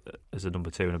a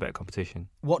number two in a bit of competition.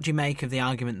 What do you make of the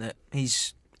argument that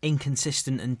he's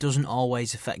inconsistent and doesn't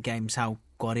always affect games how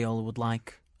Guardiola would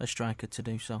like a striker to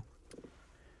do so?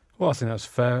 Well, I think that's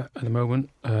fair at the moment.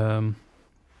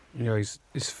 He's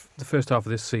the first half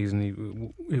of this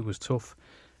season. It was tough,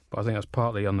 but I think that's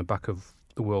partly on the back of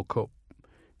the World Cup.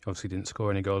 He obviously didn't score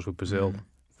any goals with Brazil,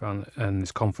 and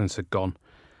his confidence had gone.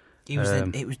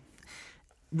 It's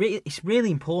really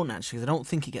important actually, because I don't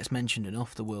think it gets mentioned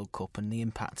enough, the World Cup and the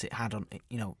impact it had on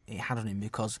him.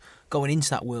 Because going into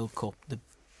that World Cup,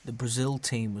 the Brazil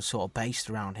team was sort of based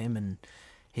around him and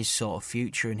his sort of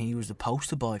future, and he was the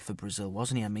poster boy for Brazil,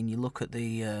 wasn't he? I mean, you look at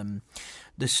the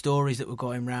stories that were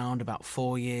going round about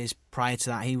 4 years prior to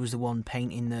that. He was the one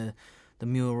painting the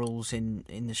murals in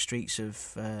the streets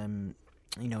of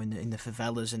in the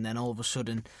favelas, and then all of a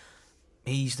sudden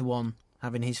he's the one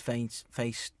having his face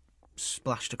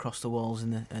splashed across the walls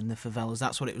in the favelas.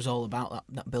 That's what it was all about.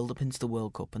 That build up into the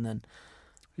World Cup, and then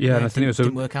and I think it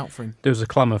didn't work out for him. There was a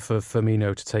clamour for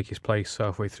Firmino to take his place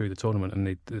halfway through the tournament,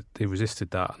 and they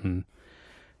resisted that, and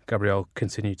Gabriel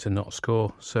continued to not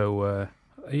score. So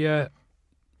I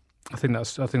think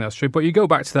that's true. But you go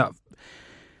back to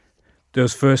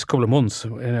those first couple of months, he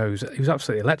was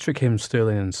absolutely electric. Him,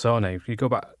 Sterling, and Sane. You go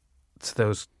back to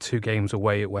those 2 games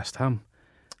away at West Ham.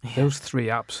 Yeah. Those 3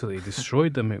 absolutely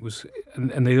destroyed them. It was,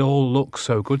 and they all look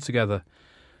so good together.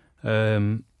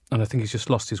 And I think he's just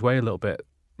lost his way a little bit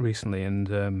recently.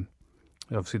 And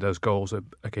obviously those goals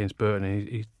against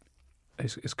Burton,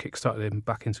 he's kick-started him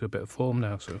back into a bit of form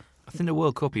now. So I think the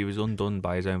World Cup he was undone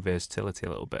by his own versatility a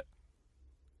little bit,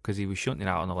 because he was shunting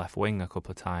out on the left wing a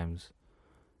couple of times,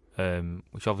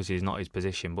 which obviously is not his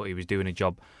position, but he was doing a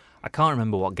job. I can't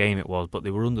remember what game it was, but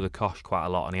they were under the cosh quite a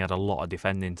lot, and he had a lot of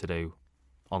defending to do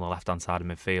on the left-hand side of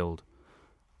midfield.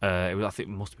 I think it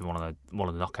must have been one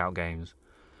of the knockout games,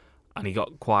 and he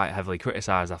got quite heavily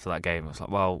criticised after that game. It's like,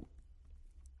 well,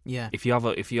 yeah, if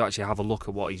you actually have a look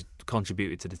at what he's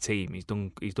contributed to the team, he's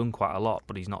done quite a lot,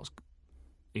 but he's not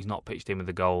pitched in with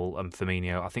the goal. And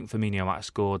I think Firmino might have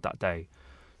scored that day,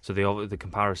 so the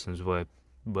comparisons were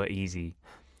easy.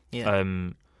 Yeah.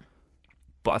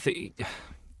 But I think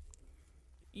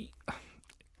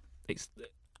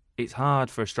it's hard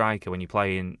for a striker when you're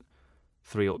playing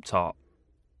 3 up top.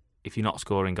 If you're not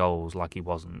scoring goals like he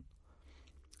wasn't,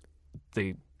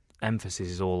 the emphasis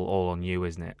is all on you,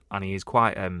 isn't it? And he's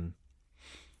quite a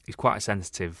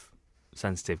sensitive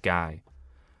guy,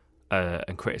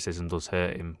 and criticism does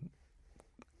hurt him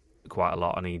quite a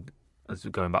lot. And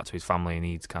going back to his family, he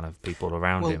needs kind of people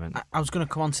around him. And I was going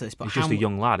to come on to this, but he's just a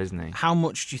young lad, isn't he? How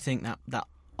much do you think that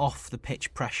off the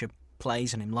pitch pressure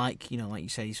plays on him? Like you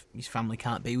say, his family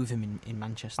can't be with him in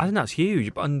Manchester. I think that's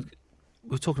huge. And we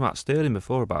were talking about Sterling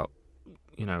before, about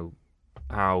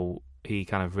how he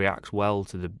kind of reacts well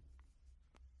to the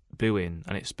booing,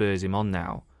 and it spurs him on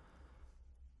now.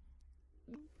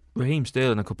 Raheem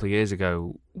Sterling a couple of years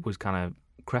ago was kind of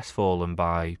crestfallen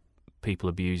by people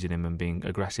abusing him and being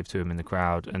aggressive to him in the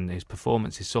crowd, and his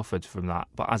performance has suffered from that.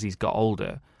 But as he's got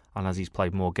older and as he's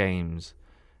played more games,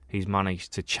 he's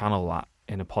managed to channel that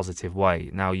in a positive way.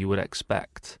 Now you would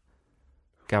expect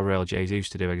Gabriel Jesus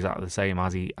to do exactly the same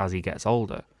as he gets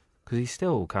older, because he's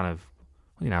still kind of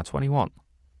 21.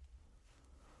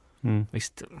 He's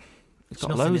got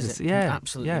nothing, loads.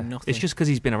 Absolutely nothing. It's just because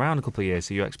he's been around a couple of years,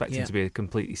 so you expect him to be a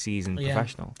completely seasoned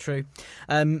professional. True.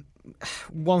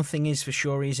 One thing is for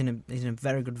sure, he's in a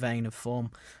very good vein of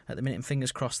form at the minute, and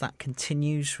fingers crossed that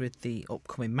continues with the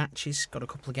upcoming matches. Got a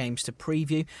couple of games to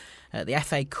preview. The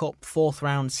FA Cup 4th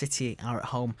round, City are at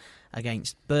home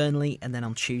against Burnley, and then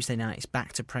on Tuesday night it's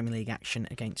back to Premier League action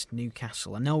against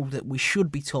Newcastle. I know that we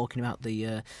should be talking about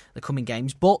the coming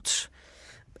games, but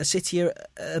City are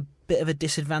a bit of a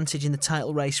disadvantage in the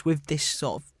title race with this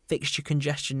sort of fixture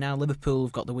congestion now. Liverpool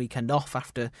have got the weekend off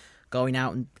after going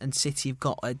out, and City have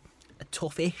got a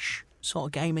tough-ish sort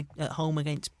of game at home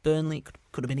against Burnley. It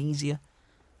could have been easier.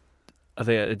 Are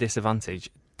they at a disadvantage?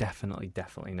 Definitely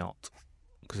not.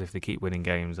 Because if they keep winning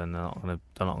games, then they're not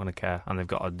going to care, and they've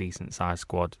got a decent sized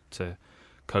squad to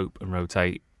cope and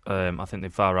rotate. I think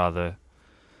they'd far rather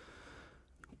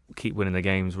keep winning the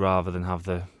games rather than have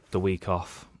the week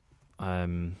off,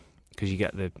 because you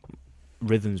get the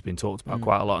rhythm's been talked about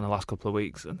quite a lot in the last couple of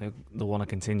weeks, and they want to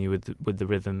continue with the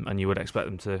rhythm, and you would expect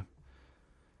them to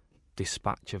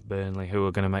dispatch of Burnley, who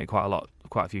are going to make quite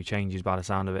a few changes by the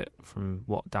sound of it, from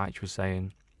what Dyche was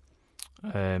saying.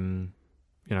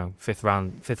 Fifth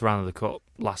round of the Cup,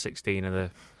 last 16 of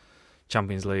the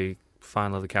Champions League,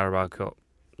 final of the Carabao Cup.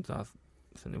 I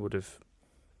think they would have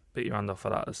bit your hand off for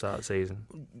that at the start of the season.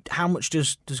 How much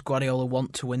does Guardiola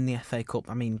want to win the FA Cup?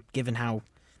 I mean, given how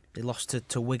they lost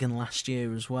to Wigan last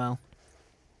year as well.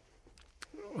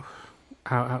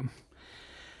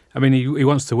 I mean, he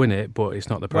wants to win it, but it's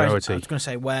not the priority. I was going to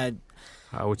say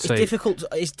I would it's say difficult.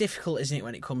 It's difficult, isn't it,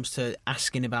 when it comes to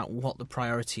asking about what the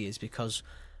priority is? Because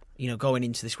going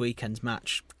into this weekend's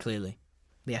match, clearly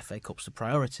the FA Cup's the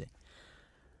priority.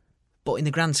 But in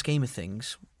the grand scheme of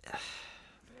things,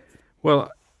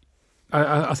 well,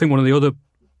 I think one of the other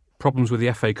problems with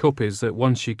the FA Cup is that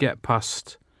once you get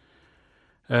past,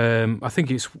 I think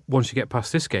it's once you get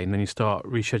past this game, then you start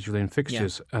rescheduling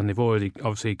fixtures, and they've already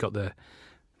obviously got the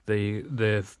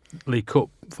League Cup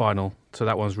final, so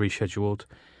that one's rescheduled.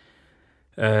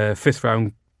 5th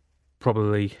round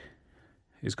probably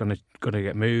is going to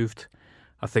get moved.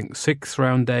 I think 6th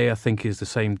round day is the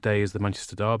same day as the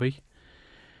Manchester derby.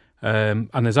 and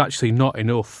there's actually not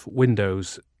enough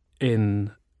windows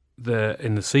in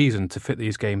the season to fit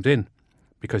these games in,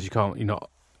 because you're not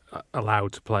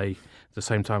allowed to play at the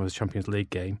same time as the Champions League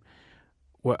game,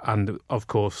 and of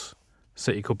course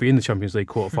City could be in the Champions League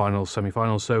quarterfinals,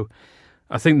 semi-finals. So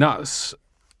I think that's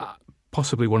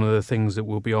possibly one of the things that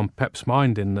will be on Pep's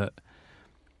mind, in that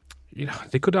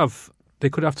they could have to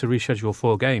reschedule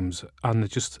 4 games, and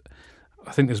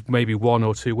I think there's maybe 1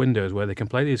 or 2 windows where they can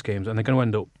play these games, and they're going to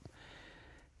end up,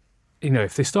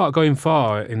 if they start going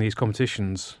far in these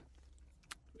competitions,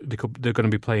 they're going to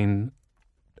be playing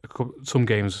some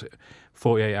games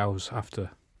 48 hours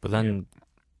after. But then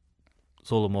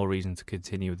it's all the more reason to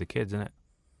continue with the kids, isn't it?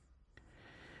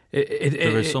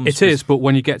 It is, but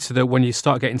when you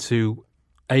start getting to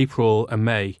April and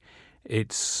May,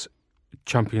 it's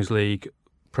Champions League,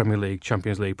 Premier League,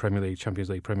 Champions League, Premier League, Champions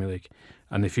League, Premier League,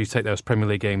 and if you take those Premier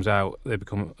League games out, they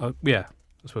become I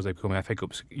suppose they become FA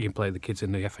Cups. You can play the kids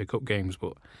in the FA Cup games,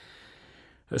 but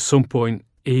at some point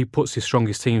he puts his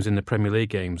strongest teams in the Premier League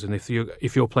games, and if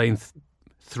you're playing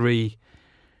three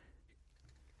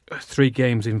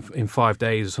games in 5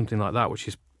 days or something like that,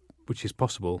 which is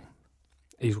possible,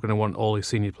 he's going to want all his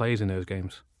senior players in those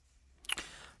games.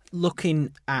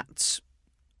 Looking at,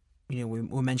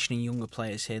 we're mentioning younger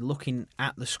players here. Looking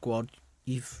at the squad,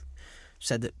 you've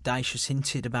said that Dyche has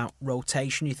hinted about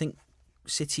rotation. You think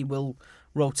City will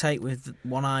rotate with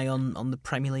one eye on the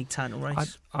Premier League title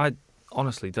race? I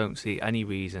honestly don't see any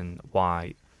reason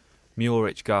why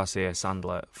Muric, Garcia,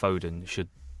 Sandler, Foden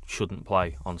shouldn't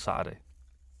play on Saturday.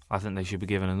 I think they should be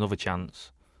given another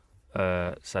chance.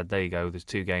 Said, there you go, there's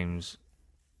 2 games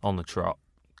on the trot.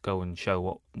 Go and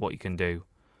show what you can do.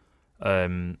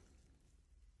 And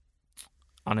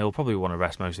he'll probably want to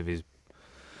rest most of his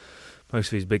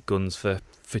big guns for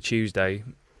Tuesday.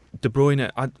 De Bruyne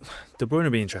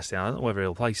would be interesting. I don't know whether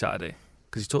he'll play Saturday,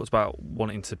 because he talks about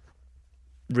wanting to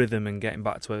rhythm and getting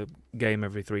back to a game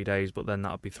every 3 days, but then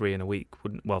that would be 3 in a week.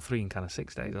 3 in kind of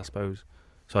 6 days, I suppose.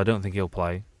 So I don't think he'll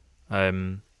play.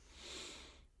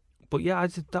 But yeah, I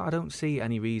don't see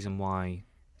any reason why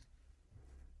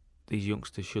these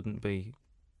youngsters shouldn't be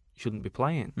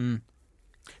playing.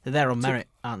 They're there on merit,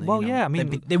 aren't they? Well, yeah, I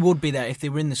mean, they would be there if they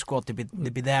were in the squad.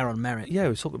 They'd be there on merit. Yeah, we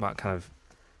were talking about kind of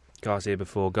Garcia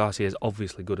before. Garcia is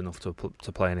obviously good enough to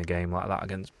play in a game like that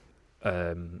against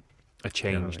a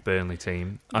changed Burnley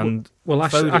team. And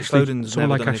Foden's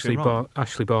someone like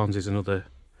Ashley Barnes is another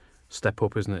step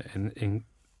up, isn't it? In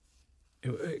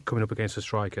coming up against a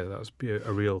striker, that's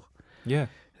a real. Yeah,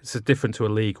 it's different to a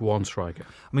League One striker.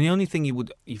 I mean, the only thing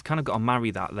you've kind of got to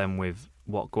marry that then with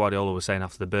what Guardiola was saying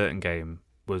after the Burton game,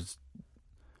 was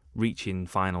reaching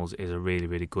finals is a really,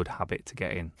 really good habit to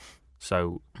get in.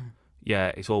 So, yeah,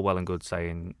 it's all well and good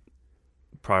saying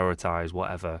prioritise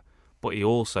whatever, but he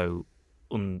also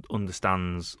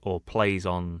understands or plays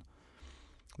on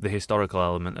the historical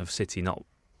element of City not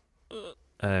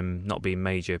being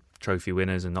major trophy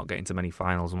winners and not getting to many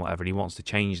finals and whatever. And he wants to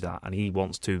change that, and he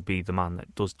wants to be the man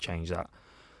that does change that.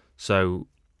 So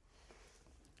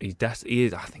I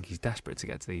think he's desperate to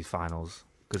get to these finals,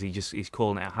 because he's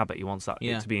calling it a habit. He wants that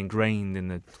to be ingrained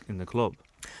in the club.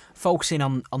 Focusing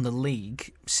on the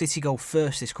league, City go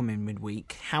first this coming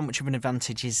midweek. How much of an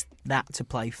advantage is that to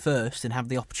play first and have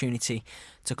the opportunity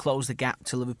to close the gap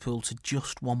to Liverpool to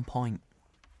just 1 point?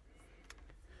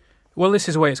 Well, this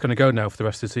is the way it's going to go now for the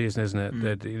rest of the season, isn't it?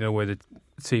 Where the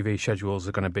TV schedules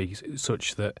are going to be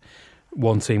such that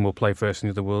one team will play first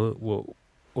and the other will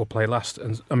play last.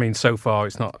 And I mean, so far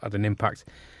it's not had an impact.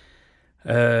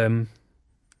 If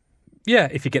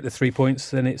you get the 3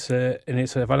 points, then it's an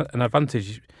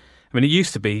advantage. I mean, it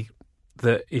used to be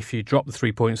that if you drop the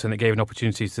 3 points, then it gave an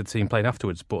opportunity to the team playing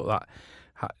afterwards. But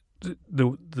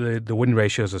the win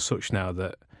ratios are such now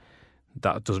that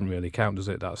doesn't really count, does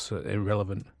it? That's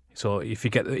irrelevant. So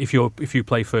if you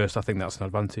play first, I think that's an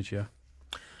advantage. Yeah.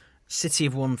 City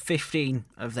have won 15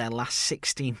 of their last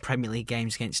 16 Premier League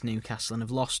games against Newcastle and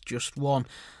have lost just 1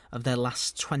 of their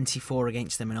last 24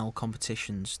 against them in all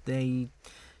competitions. They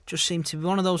just seem to be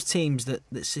one of those teams that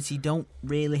City don't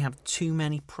really have too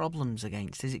many problems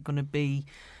against. Is it going to be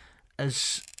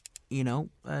as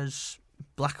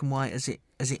black and white as it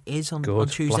is on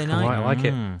Tuesday black night? And white, I like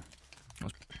it.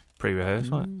 That's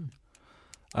pre-rehearsed, wasn't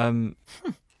it?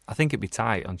 I think it'd be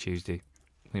tight on Tuesday.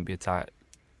 I think it'd be a tighter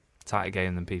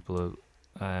game than people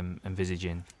are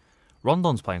envisaging.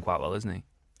 Rondon's playing quite well, isn't he?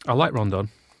 I like Rondon.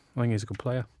 I think he's a good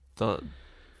player. Have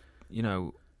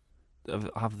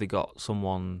they got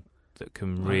someone that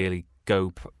can really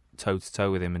go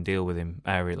toe-to-toe with him and deal with him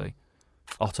aerially?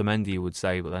 Otamendi, you would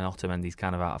say, but then Otamendi's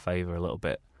kind of out of favour a little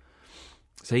bit.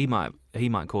 So he might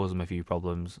cause them a few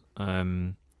problems.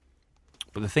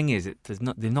 But the thing is, they've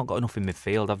not got enough in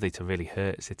midfield, have they, to really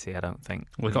hurt City? I don't think.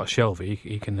 Well, they've got Shelby.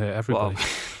 He can hurt everybody.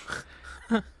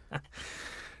 Well,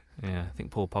 yeah, I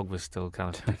think Paul Pogba's still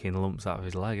kind of picking lumps out of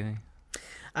his leg, isn't he?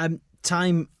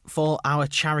 Time for our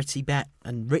charity bet,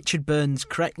 and Richard Burns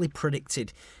correctly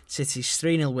predicted City's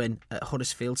 3-0 win at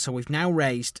Huddersfield, so we've now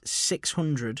raised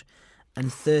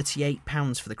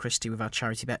 £638 for the Christie with our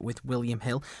charity bet with William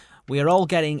Hill. We are all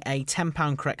getting a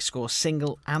 £10 correct score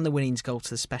single, and the winnings go to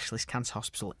the Specialist Cancer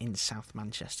Hospital in South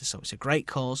Manchester, so it's a great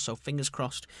cause, so fingers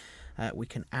crossed we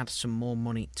can add some more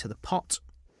money to the pot.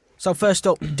 So first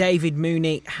up, David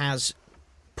Mooney has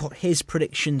put his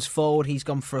predictions forward. He's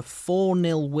gone for a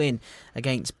 4-0 win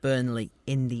against Burnley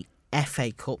in the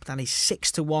FA Cup. That is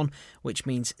 6-1, which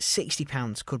means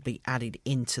 £60 could be added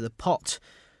into the pot.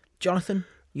 Jonathan,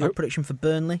 your prediction for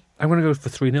Burnley? I'm going to go for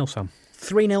 3-0, Sam.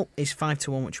 3-0 is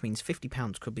 5-1, which means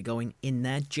 £50 could be going in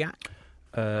there. Jack?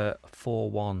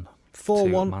 4-1. 4-1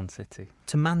 to Man City.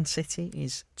 To Man City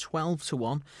is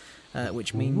 12-1,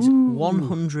 which means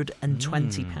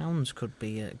 £120 could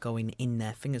be going in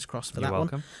there. Fingers crossed for that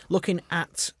one. Looking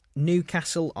at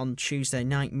Newcastle on Tuesday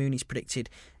night, Mooney's predicted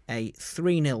a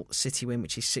 3-0 City win,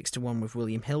 which is 6-1 with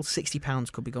William Hill.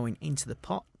 £60 could be going into the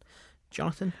pot.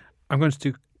 Jonathan? I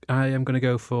am going to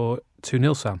go for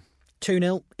 2-0, Sam.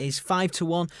 2-0 is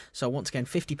 5-1, so once again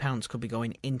 £50 could be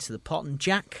going into the pot. And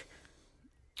Jack?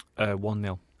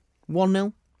 1-0.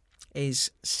 1-0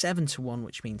 is 7-1,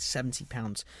 which means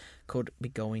 £70 could be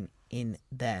going in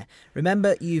there.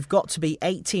 Remember, you've got to be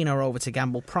 18 or over to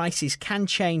gamble. Prices can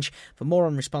change. For more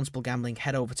on responsible gambling,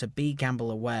 head over to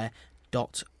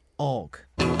begambleaware.org.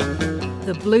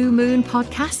 The Blue Moon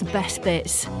Podcast Best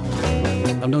Bits.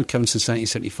 I've known Kevin since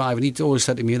 1975, and he'd always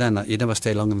said to me then that you'd never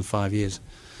stay longer than 5 years.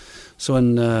 So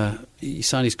when he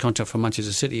signed his contract for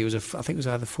Manchester City, I think it was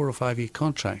either 4 or 5 year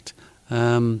contract.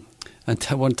 And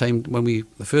one time, the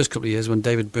first couple of years, when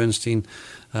David Bernstein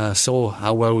saw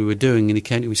how well we were doing, and he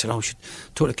came to me and said, "Oh, we should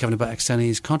talk to Kevin about extending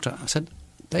his contract." I said,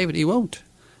 "David, he won't.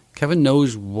 Kevin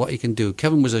knows what he can do."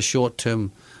 Kevin was a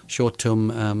short-term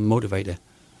motivator,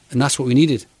 and that's what we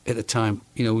needed at the time.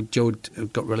 You know, Joe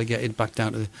got relegated back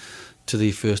down to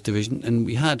the first division, and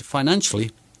we had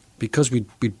financially, because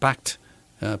we'd backed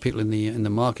people in the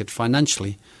market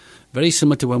financially, very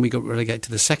similar to when we got relegated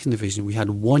to the second division. We had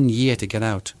 1 year to get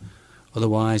out.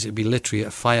 Otherwise, it'd be literally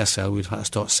a fire sale. We'd have to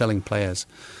start selling players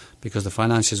because the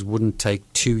finances wouldn't take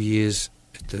 2 years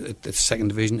at the second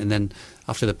division and then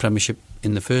after the Premiership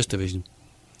in the first division.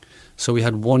 So we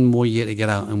had 1 more year to get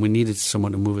out, and we needed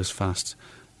someone to move us fast.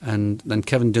 And then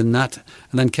Kevin done that.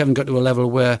 And then Kevin got to a level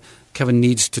where Kevin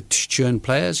needs to churn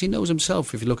players. He knows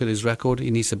himself. If you look at his record,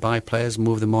 he needs to buy players,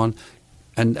 move them on.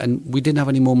 And we didn't have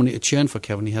any more money to churn for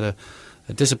Kevin. He had a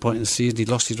disappointing season. He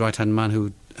lost his right-hand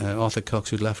man, Arthur Cox,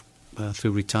 who'd left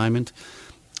through retirement.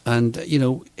 And, you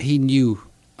know, he knew,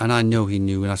 and I know he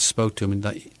knew, and I spoke to him,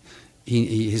 that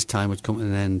his time would come to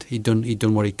an end. He'd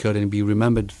done what he could, and he'd be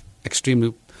remembered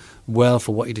extremely well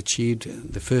for what he'd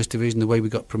achieved. The first division, the way we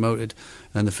got promoted,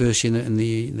 and the first year in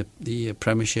the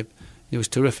Premiership. It was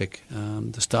terrific.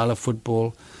 The style of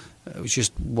football, it was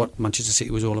just what Manchester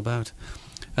City was all about.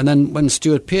 And then when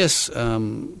Stuart Pearce,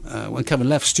 when Kevin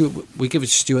left, we gave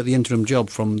Stuart the interim job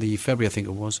from the February, I think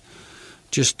it was,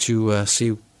 just to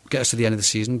get us to the end of the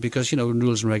season, because, you know,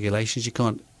 rules and regulations, you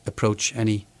can't approach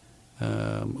any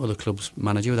other club's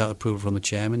manager without approval from the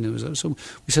chairman. So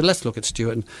we said, let's look at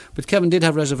Stuart. But Kevin did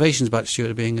have reservations about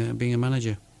Stuart being a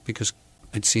manager, because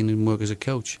I'd seen him work as a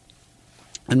coach.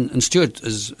 And Stuart,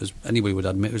 as anybody would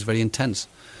admit, was very intense.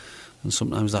 And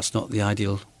sometimes that's not the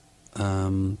ideal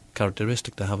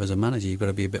characteristic to have as a manager. You've got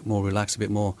to be a bit more relaxed, a bit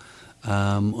more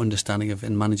understanding of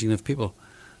and managing of people.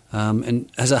 And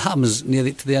as it happens,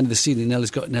 nearly to the end of the season, he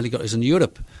nearly got us in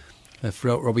Europe. If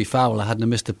Robbie Fowler hadn't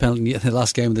missed a penalty in the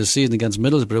last game of the season against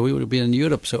Middlesbrough, we would have been in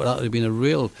Europe. So that would have been a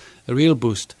real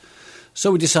boost.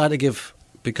 So we decided to give,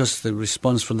 because the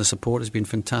response from the support has been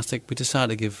fantastic, we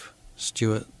decided to give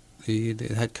Stuart the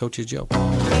head coach's job.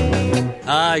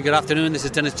 Hi, good afternoon. This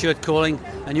is Dennis Stewart calling,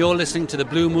 and you're listening to the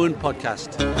Blue Moon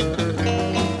Podcast.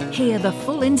 Hear the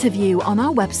full interview on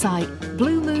our website,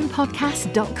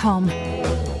 bluemoonpodcast.com.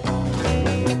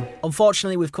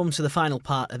 Unfortunately, we've come to the final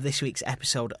part of this week's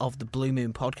episode of the Blue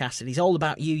Moon Podcast. It is all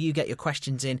about you. You get your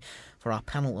questions in for our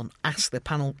panel on Ask the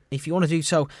Panel. If you want to do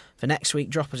so for next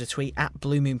week, drop us a tweet at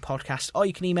Blue Moon Podcast, or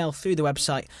you can email through the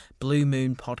website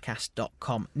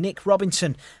bluemoonpodcast.com. Nick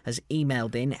Robinson has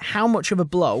emailed in, how much of a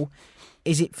blow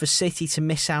is it for City to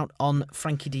miss out on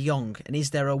Frankie de Jong? And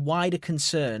is there a wider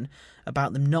concern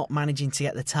about them not managing to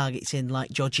get the targets in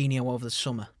like Jorginho over the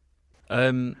summer?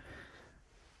 I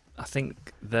I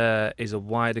think there is a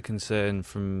wider concern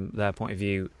from their point of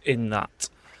view in that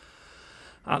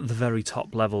at the very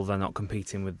top level they're not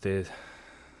competing with the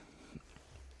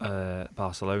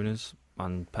Barcelonas,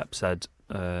 and Pep said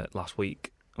last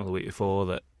week or the week before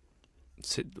that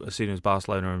as soon as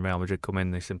Barcelona and Real Madrid come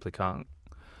in, they simply can't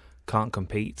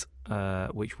compete,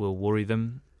 which will worry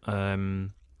them.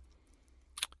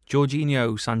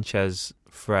 Jorginho, Sanchez,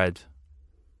 Fred,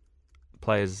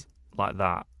 players like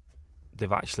that,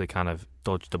 they've actually kind of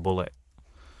dodged a bullet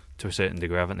to a certain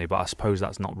degree, haven't they? But I suppose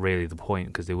that's not really the point,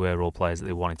 because they were all players that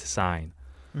they wanted to sign.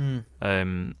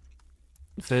 Really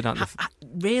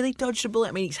dodged a bullet?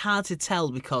 I mean, it's hard to tell,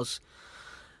 because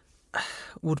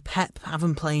would Pep have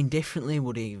them playing differently?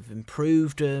 Would he have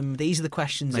improved them? These are the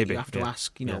questions that you have to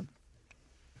ask, you know.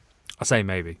 I say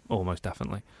maybe, almost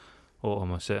definitely, or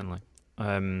almost certainly.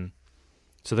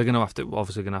 So they're going to have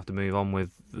to move on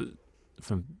with the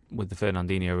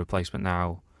Fernandinho replacement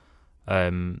now.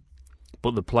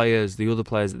 But the other players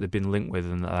that they've been linked with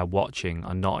and that they're watching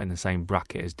are not in the same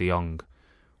bracket as De Jong,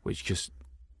 which just,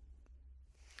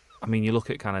 I mean, you look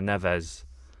at kind of Neves,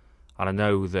 and I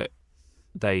know that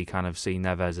they kind of see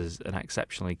Neves as an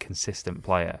exceptionally consistent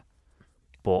player,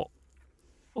 but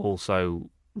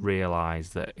also realise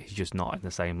that he's just not in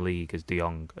the same league as De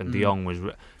Jong. And De Jong was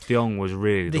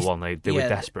really the one they were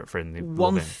desperate for him.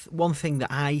 One thing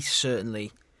that I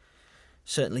certainly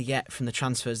get from the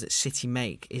transfers that City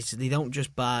make is they don't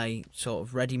just buy sort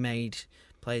of ready-made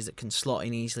players that can slot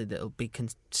in easily, that'll be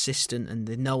consistent and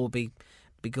they know will be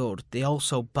good. They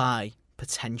also buy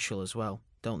potential as well,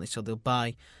 don't they? So they'll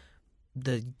buy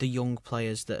the young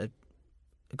players that have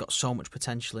got so much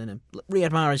potential in him.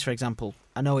 Riyad Mahrez, for example,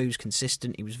 I know he was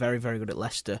consistent, he was very, very good at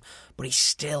Leicester, but he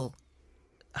still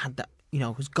had that,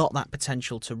 has got that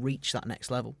potential to reach that next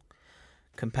level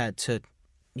compared to,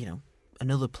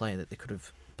 another player that they could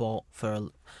have bought for a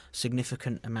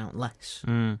significant amount less.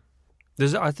 I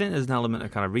think there's an element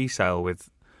of kind of resale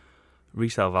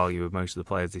value with most of the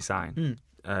players they sign.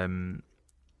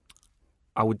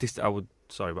 I would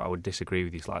disagree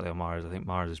with you slightly on Mahrez. I think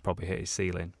Mahrez has probably hit his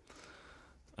ceiling.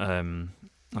 And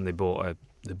they did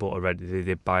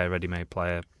buy a ready-made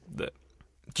player that.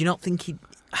 Do you not think he'd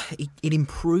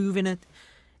improve in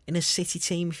a City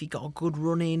team if he got a good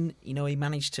run in? He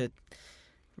managed to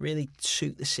really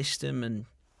suit the system and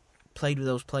played with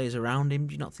those players around him.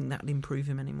 Do you not think that'd improve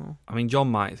him anymore? I mean, John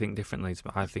might think differently,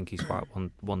 but I think he's quite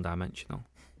one-dimensional.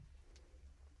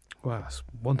 Well, that's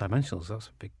one-dimensional. So that's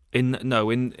a big. In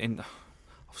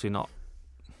obviously not.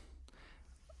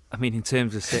 I mean, in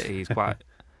terms of City, he's quite.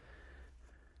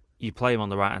 You play him on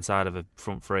the right-hand side of a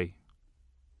front three.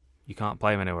 You can't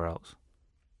play him anywhere else.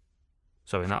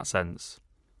 So in that sense,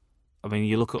 I mean,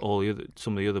 you look at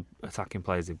some of the other attacking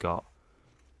players they've got.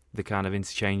 They're kind of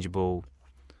interchangeable.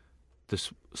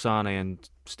 Sane and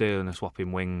Sterling are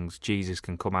swapping wings. Jesus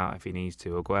can come out if he needs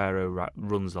to. Aguero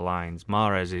runs the lines.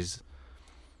 Mahrez is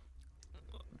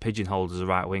pigeonholed as a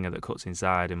right winger that cuts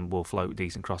inside and will float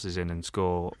decent crosses in and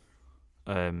score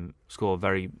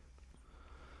very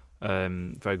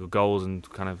very good goals and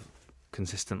kind of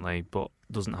consistently, but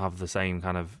doesn't have the same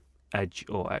kind of edge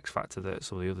or X factor that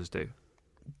some of the others do.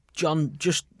 John,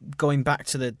 just going back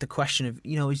to the question of,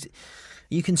 are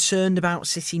you concerned about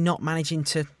City not managing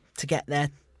to get their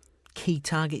key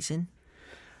targets in?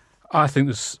 I think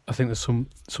there's some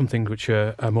things which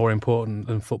are more important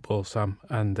than football, Sam,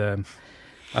 and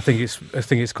I think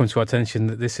it's come to our attention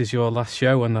that this is your last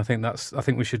show, and I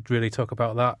think we should really talk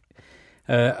about that.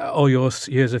 All your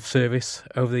years of service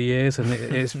over the years, and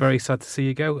it's very sad to see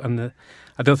you go. And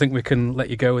I don't think we can let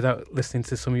you go without listening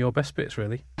to some of your best bits,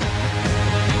 really.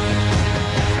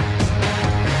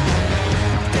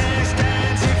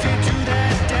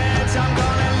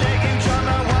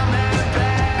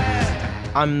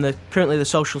 I'm currently the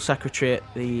social secretary at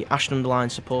the Ashton Underline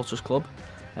Supporters Club.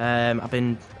 I'm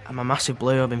a massive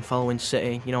Blue. I've been following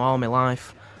City, all my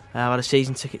life. I've had a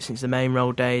season ticket since the Main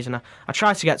Road days, and I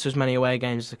try to get to as many away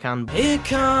games as I can. Here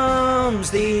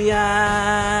comes the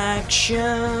action.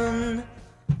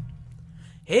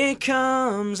 Here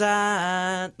comes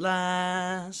at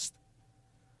last.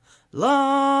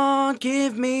 Lord,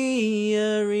 give me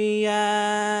a reaction.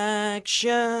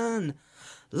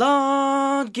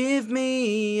 Lord, give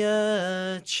me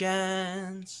a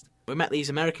chance. We met these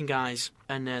American guys,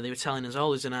 and they were telling us,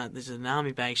 there's an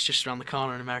army base just around the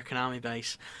corner, an American army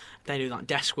base. They do like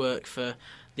desk work for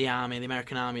the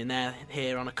American army, and they're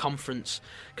here on a conference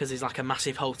because there's like a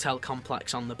massive hotel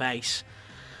complex on the base.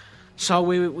 So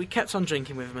we kept on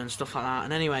drinking with them and stuff like that.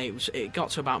 And anyway, it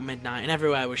got to about midnight, and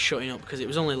everywhere was shutting up because it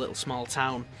was only a little small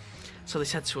town. So they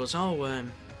said to us,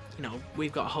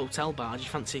 we've got a hotel bar. Do you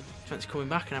fancy coming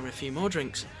back and having a few more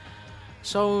drinks?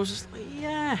 So I was just like,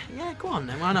 yeah, go on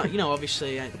then. Why not?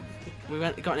 Obviously, we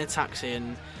got in a taxi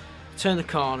and turned the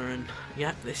corner, and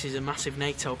this is a massive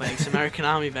NATO base, American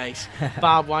Army base,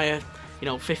 barbed wire,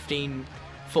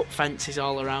 15-foot fences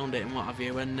all around it and what have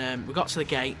you. And we got to the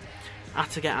gate, had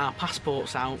to get our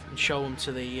passports out and show them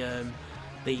to the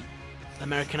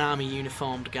American Army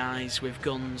uniformed guys with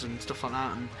guns and stuff like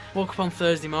that. And woke up on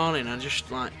Thursday morning and I just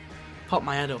popped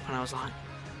my head up and I was like,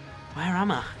 where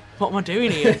am I? What am I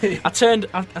doing here? I turned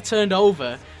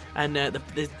over and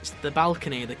the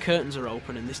balcony, the curtains are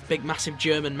open and this big massive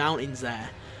German mountain's there.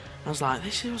 I was like,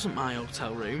 this wasn't my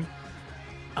hotel room.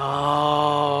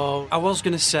 Oh. I was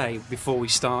going to say before we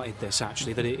started this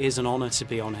actually that it is an honour to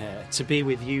be on here, to be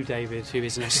with you, David, who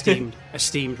is an esteemed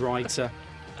writer,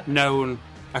 known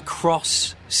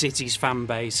across City's fan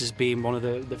base as being one of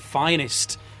the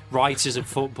finest writers of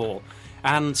football,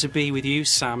 and to be with you,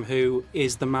 Sam, who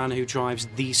is the man who drives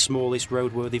the smallest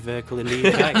roadworthy vehicle in the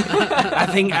UK. I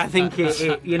think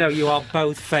you are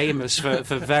both famous for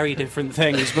very different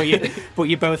things, but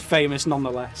you're both famous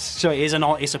nonetheless. So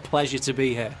it's a pleasure to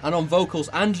be here. And on vocals,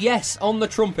 and yes, on the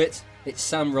trumpet, it's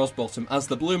Sam Rosbottom as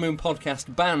the Blue Moon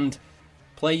Podcast band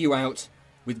play you out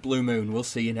with Blue Moon. We'll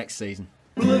see you next season.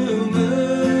 Blue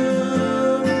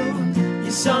moon,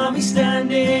 you saw me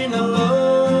standing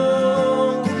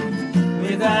alone,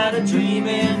 without a dream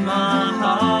in my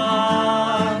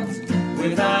heart,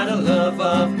 without a love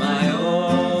of my own.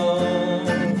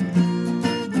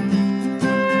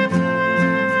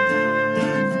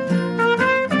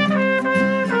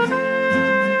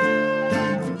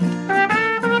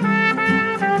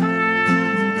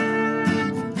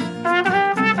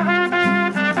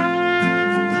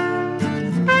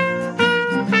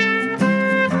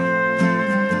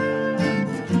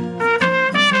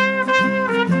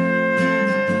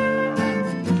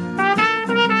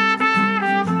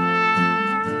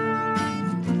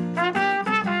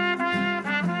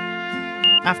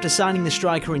 After signing the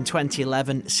striker in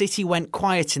 2011, City went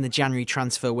quiet in the January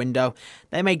transfer window.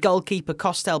 They made goalkeeper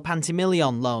Costel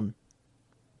Pantilimon.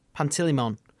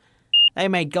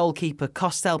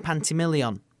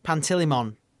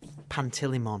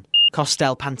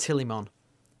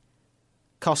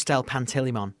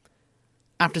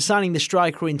 After signing the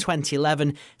striker in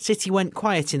 2011, City went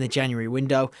quiet in the January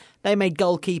window. They made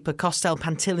goalkeeper Costel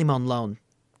Pantilimon's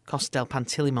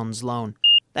loan.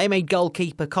 They made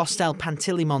goalkeeper Costel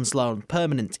Pantilimon's loan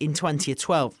permanent in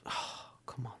 2012. Oh,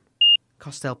 come on.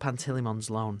 Costel Pantilimon's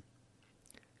loan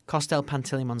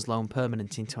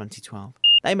permanent in 2012.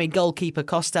 They made goalkeeper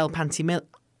Costel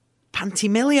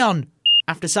Pantimilion.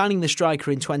 After signing the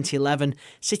striker in 2011,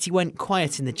 City went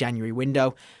quiet in the January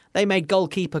window. They made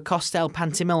goalkeeper Costel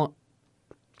Pantimilion.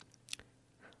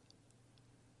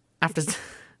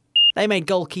 They made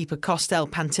goalkeeper Costel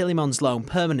Pantilimon's loan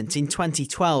permanent in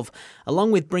 2012,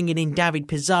 along with bringing in David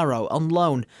Pizarro on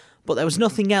loan, but there was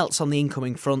nothing else on the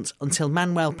incoming front until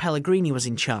Manuel Pellegrini was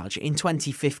in charge in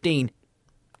 2015.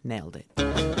 Nailed it.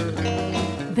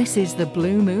 This is the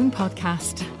Blue Moon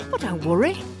Podcast, but don't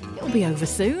worry, it'll be over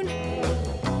soon.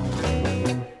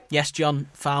 Yes, John,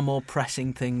 far more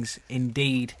pressing things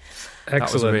indeed.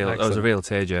 Excellent. That was a real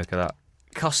tearjerker, that.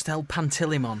 Costel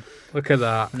Pantilimon. Look at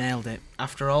that. Nailed it.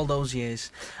 After all those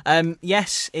years.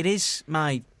 Yes, it is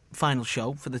my final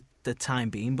show for the time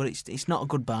being, but it's not a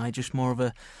goodbye, just more of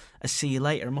a see you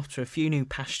later. I'm off to a few new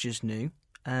pastures new.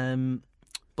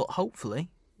 But hopefully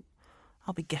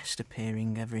I'll be guest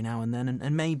appearing every now and then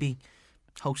and maybe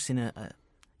hosting an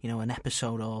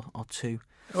episode or two.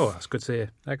 Oh, that's good to hear.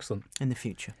 Excellent. In the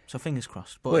future. So fingers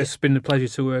crossed. But well, it's been a pleasure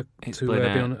to be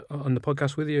on the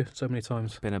podcast with you so many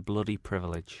times. It's been a bloody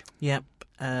privilege. Yep.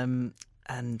 And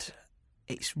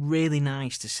it's really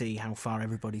nice to see how far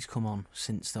everybody's come on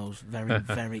since those very,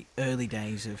 very early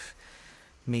days of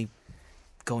me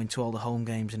going to all the home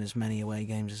games and as many away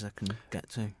games as I can get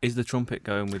to. Is the trumpet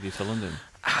going with you to London?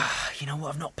 You know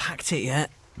what? I've not packed it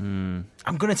yet. I'm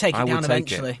going to take it down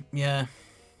eventually. Yeah.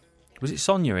 Was it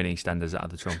Sonia in EastEnders that had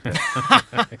the trumpet?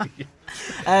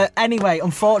 Anyway,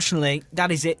 unfortunately, that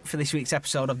is it for this week's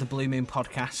episode of the Blue Moon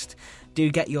Podcast. Do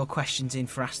get your questions in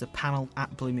for Ask the Panel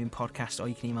at Blue Moon Podcast, or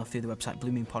you can email through the website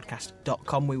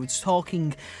bluemoonpodcast.com. We were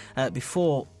talking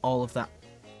before all of that,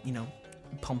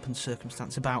 pomp and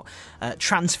circumstance about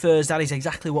transfers. That is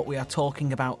exactly what we are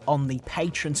talking about on the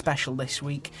Patreon special this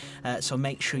week. So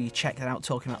make sure you check that out,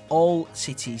 talking about all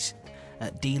City's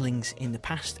dealings in the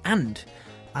past, and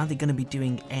are they going to be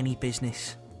doing any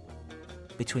business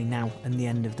between now and the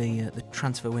end of the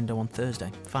transfer window on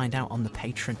Thursday. Find out on the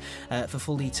Patreon. For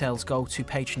full details, go to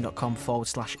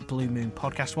patreon.com/Blue Moon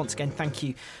Podcast. Once again, thank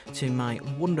you to my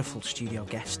wonderful studio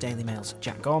guest, Daily Mail's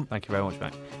Jack Gorm. Thank you very much,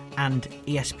 mate. And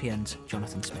ESPN's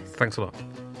Jonathan Smith. Thanks a lot.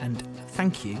 And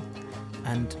thank you,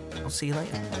 and I'll see you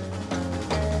later.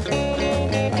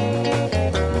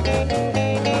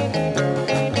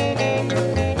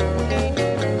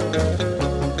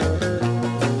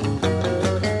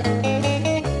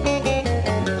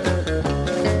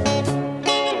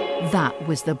 That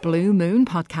was the Blue Moon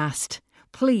Podcast.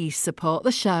 Please support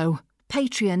the show.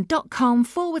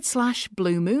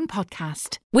 Patreon.com/Blue Moon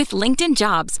Podcast. With LinkedIn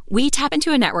Jobs, we tap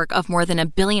into a network of more than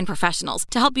 1 billion professionals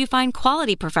to help you find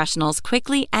quality professionals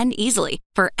quickly and easily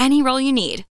for any role you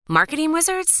need. Marketing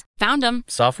wizards? Found them.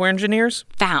 Software engineers?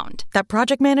 Found. That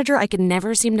project manager I could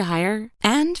never seem to hire?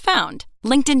 And found.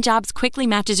 LinkedIn Jobs quickly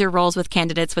matches your roles with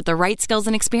candidates with the right skills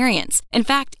and experience. In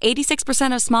fact,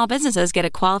 86% of small businesses get a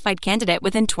qualified candidate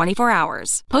within 24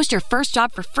 hours. Post your first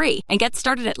job for free and get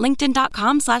started at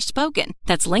linkedin.com/spoken.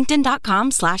 That's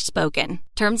linkedin.com/spoken.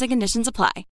 Terms and conditions apply.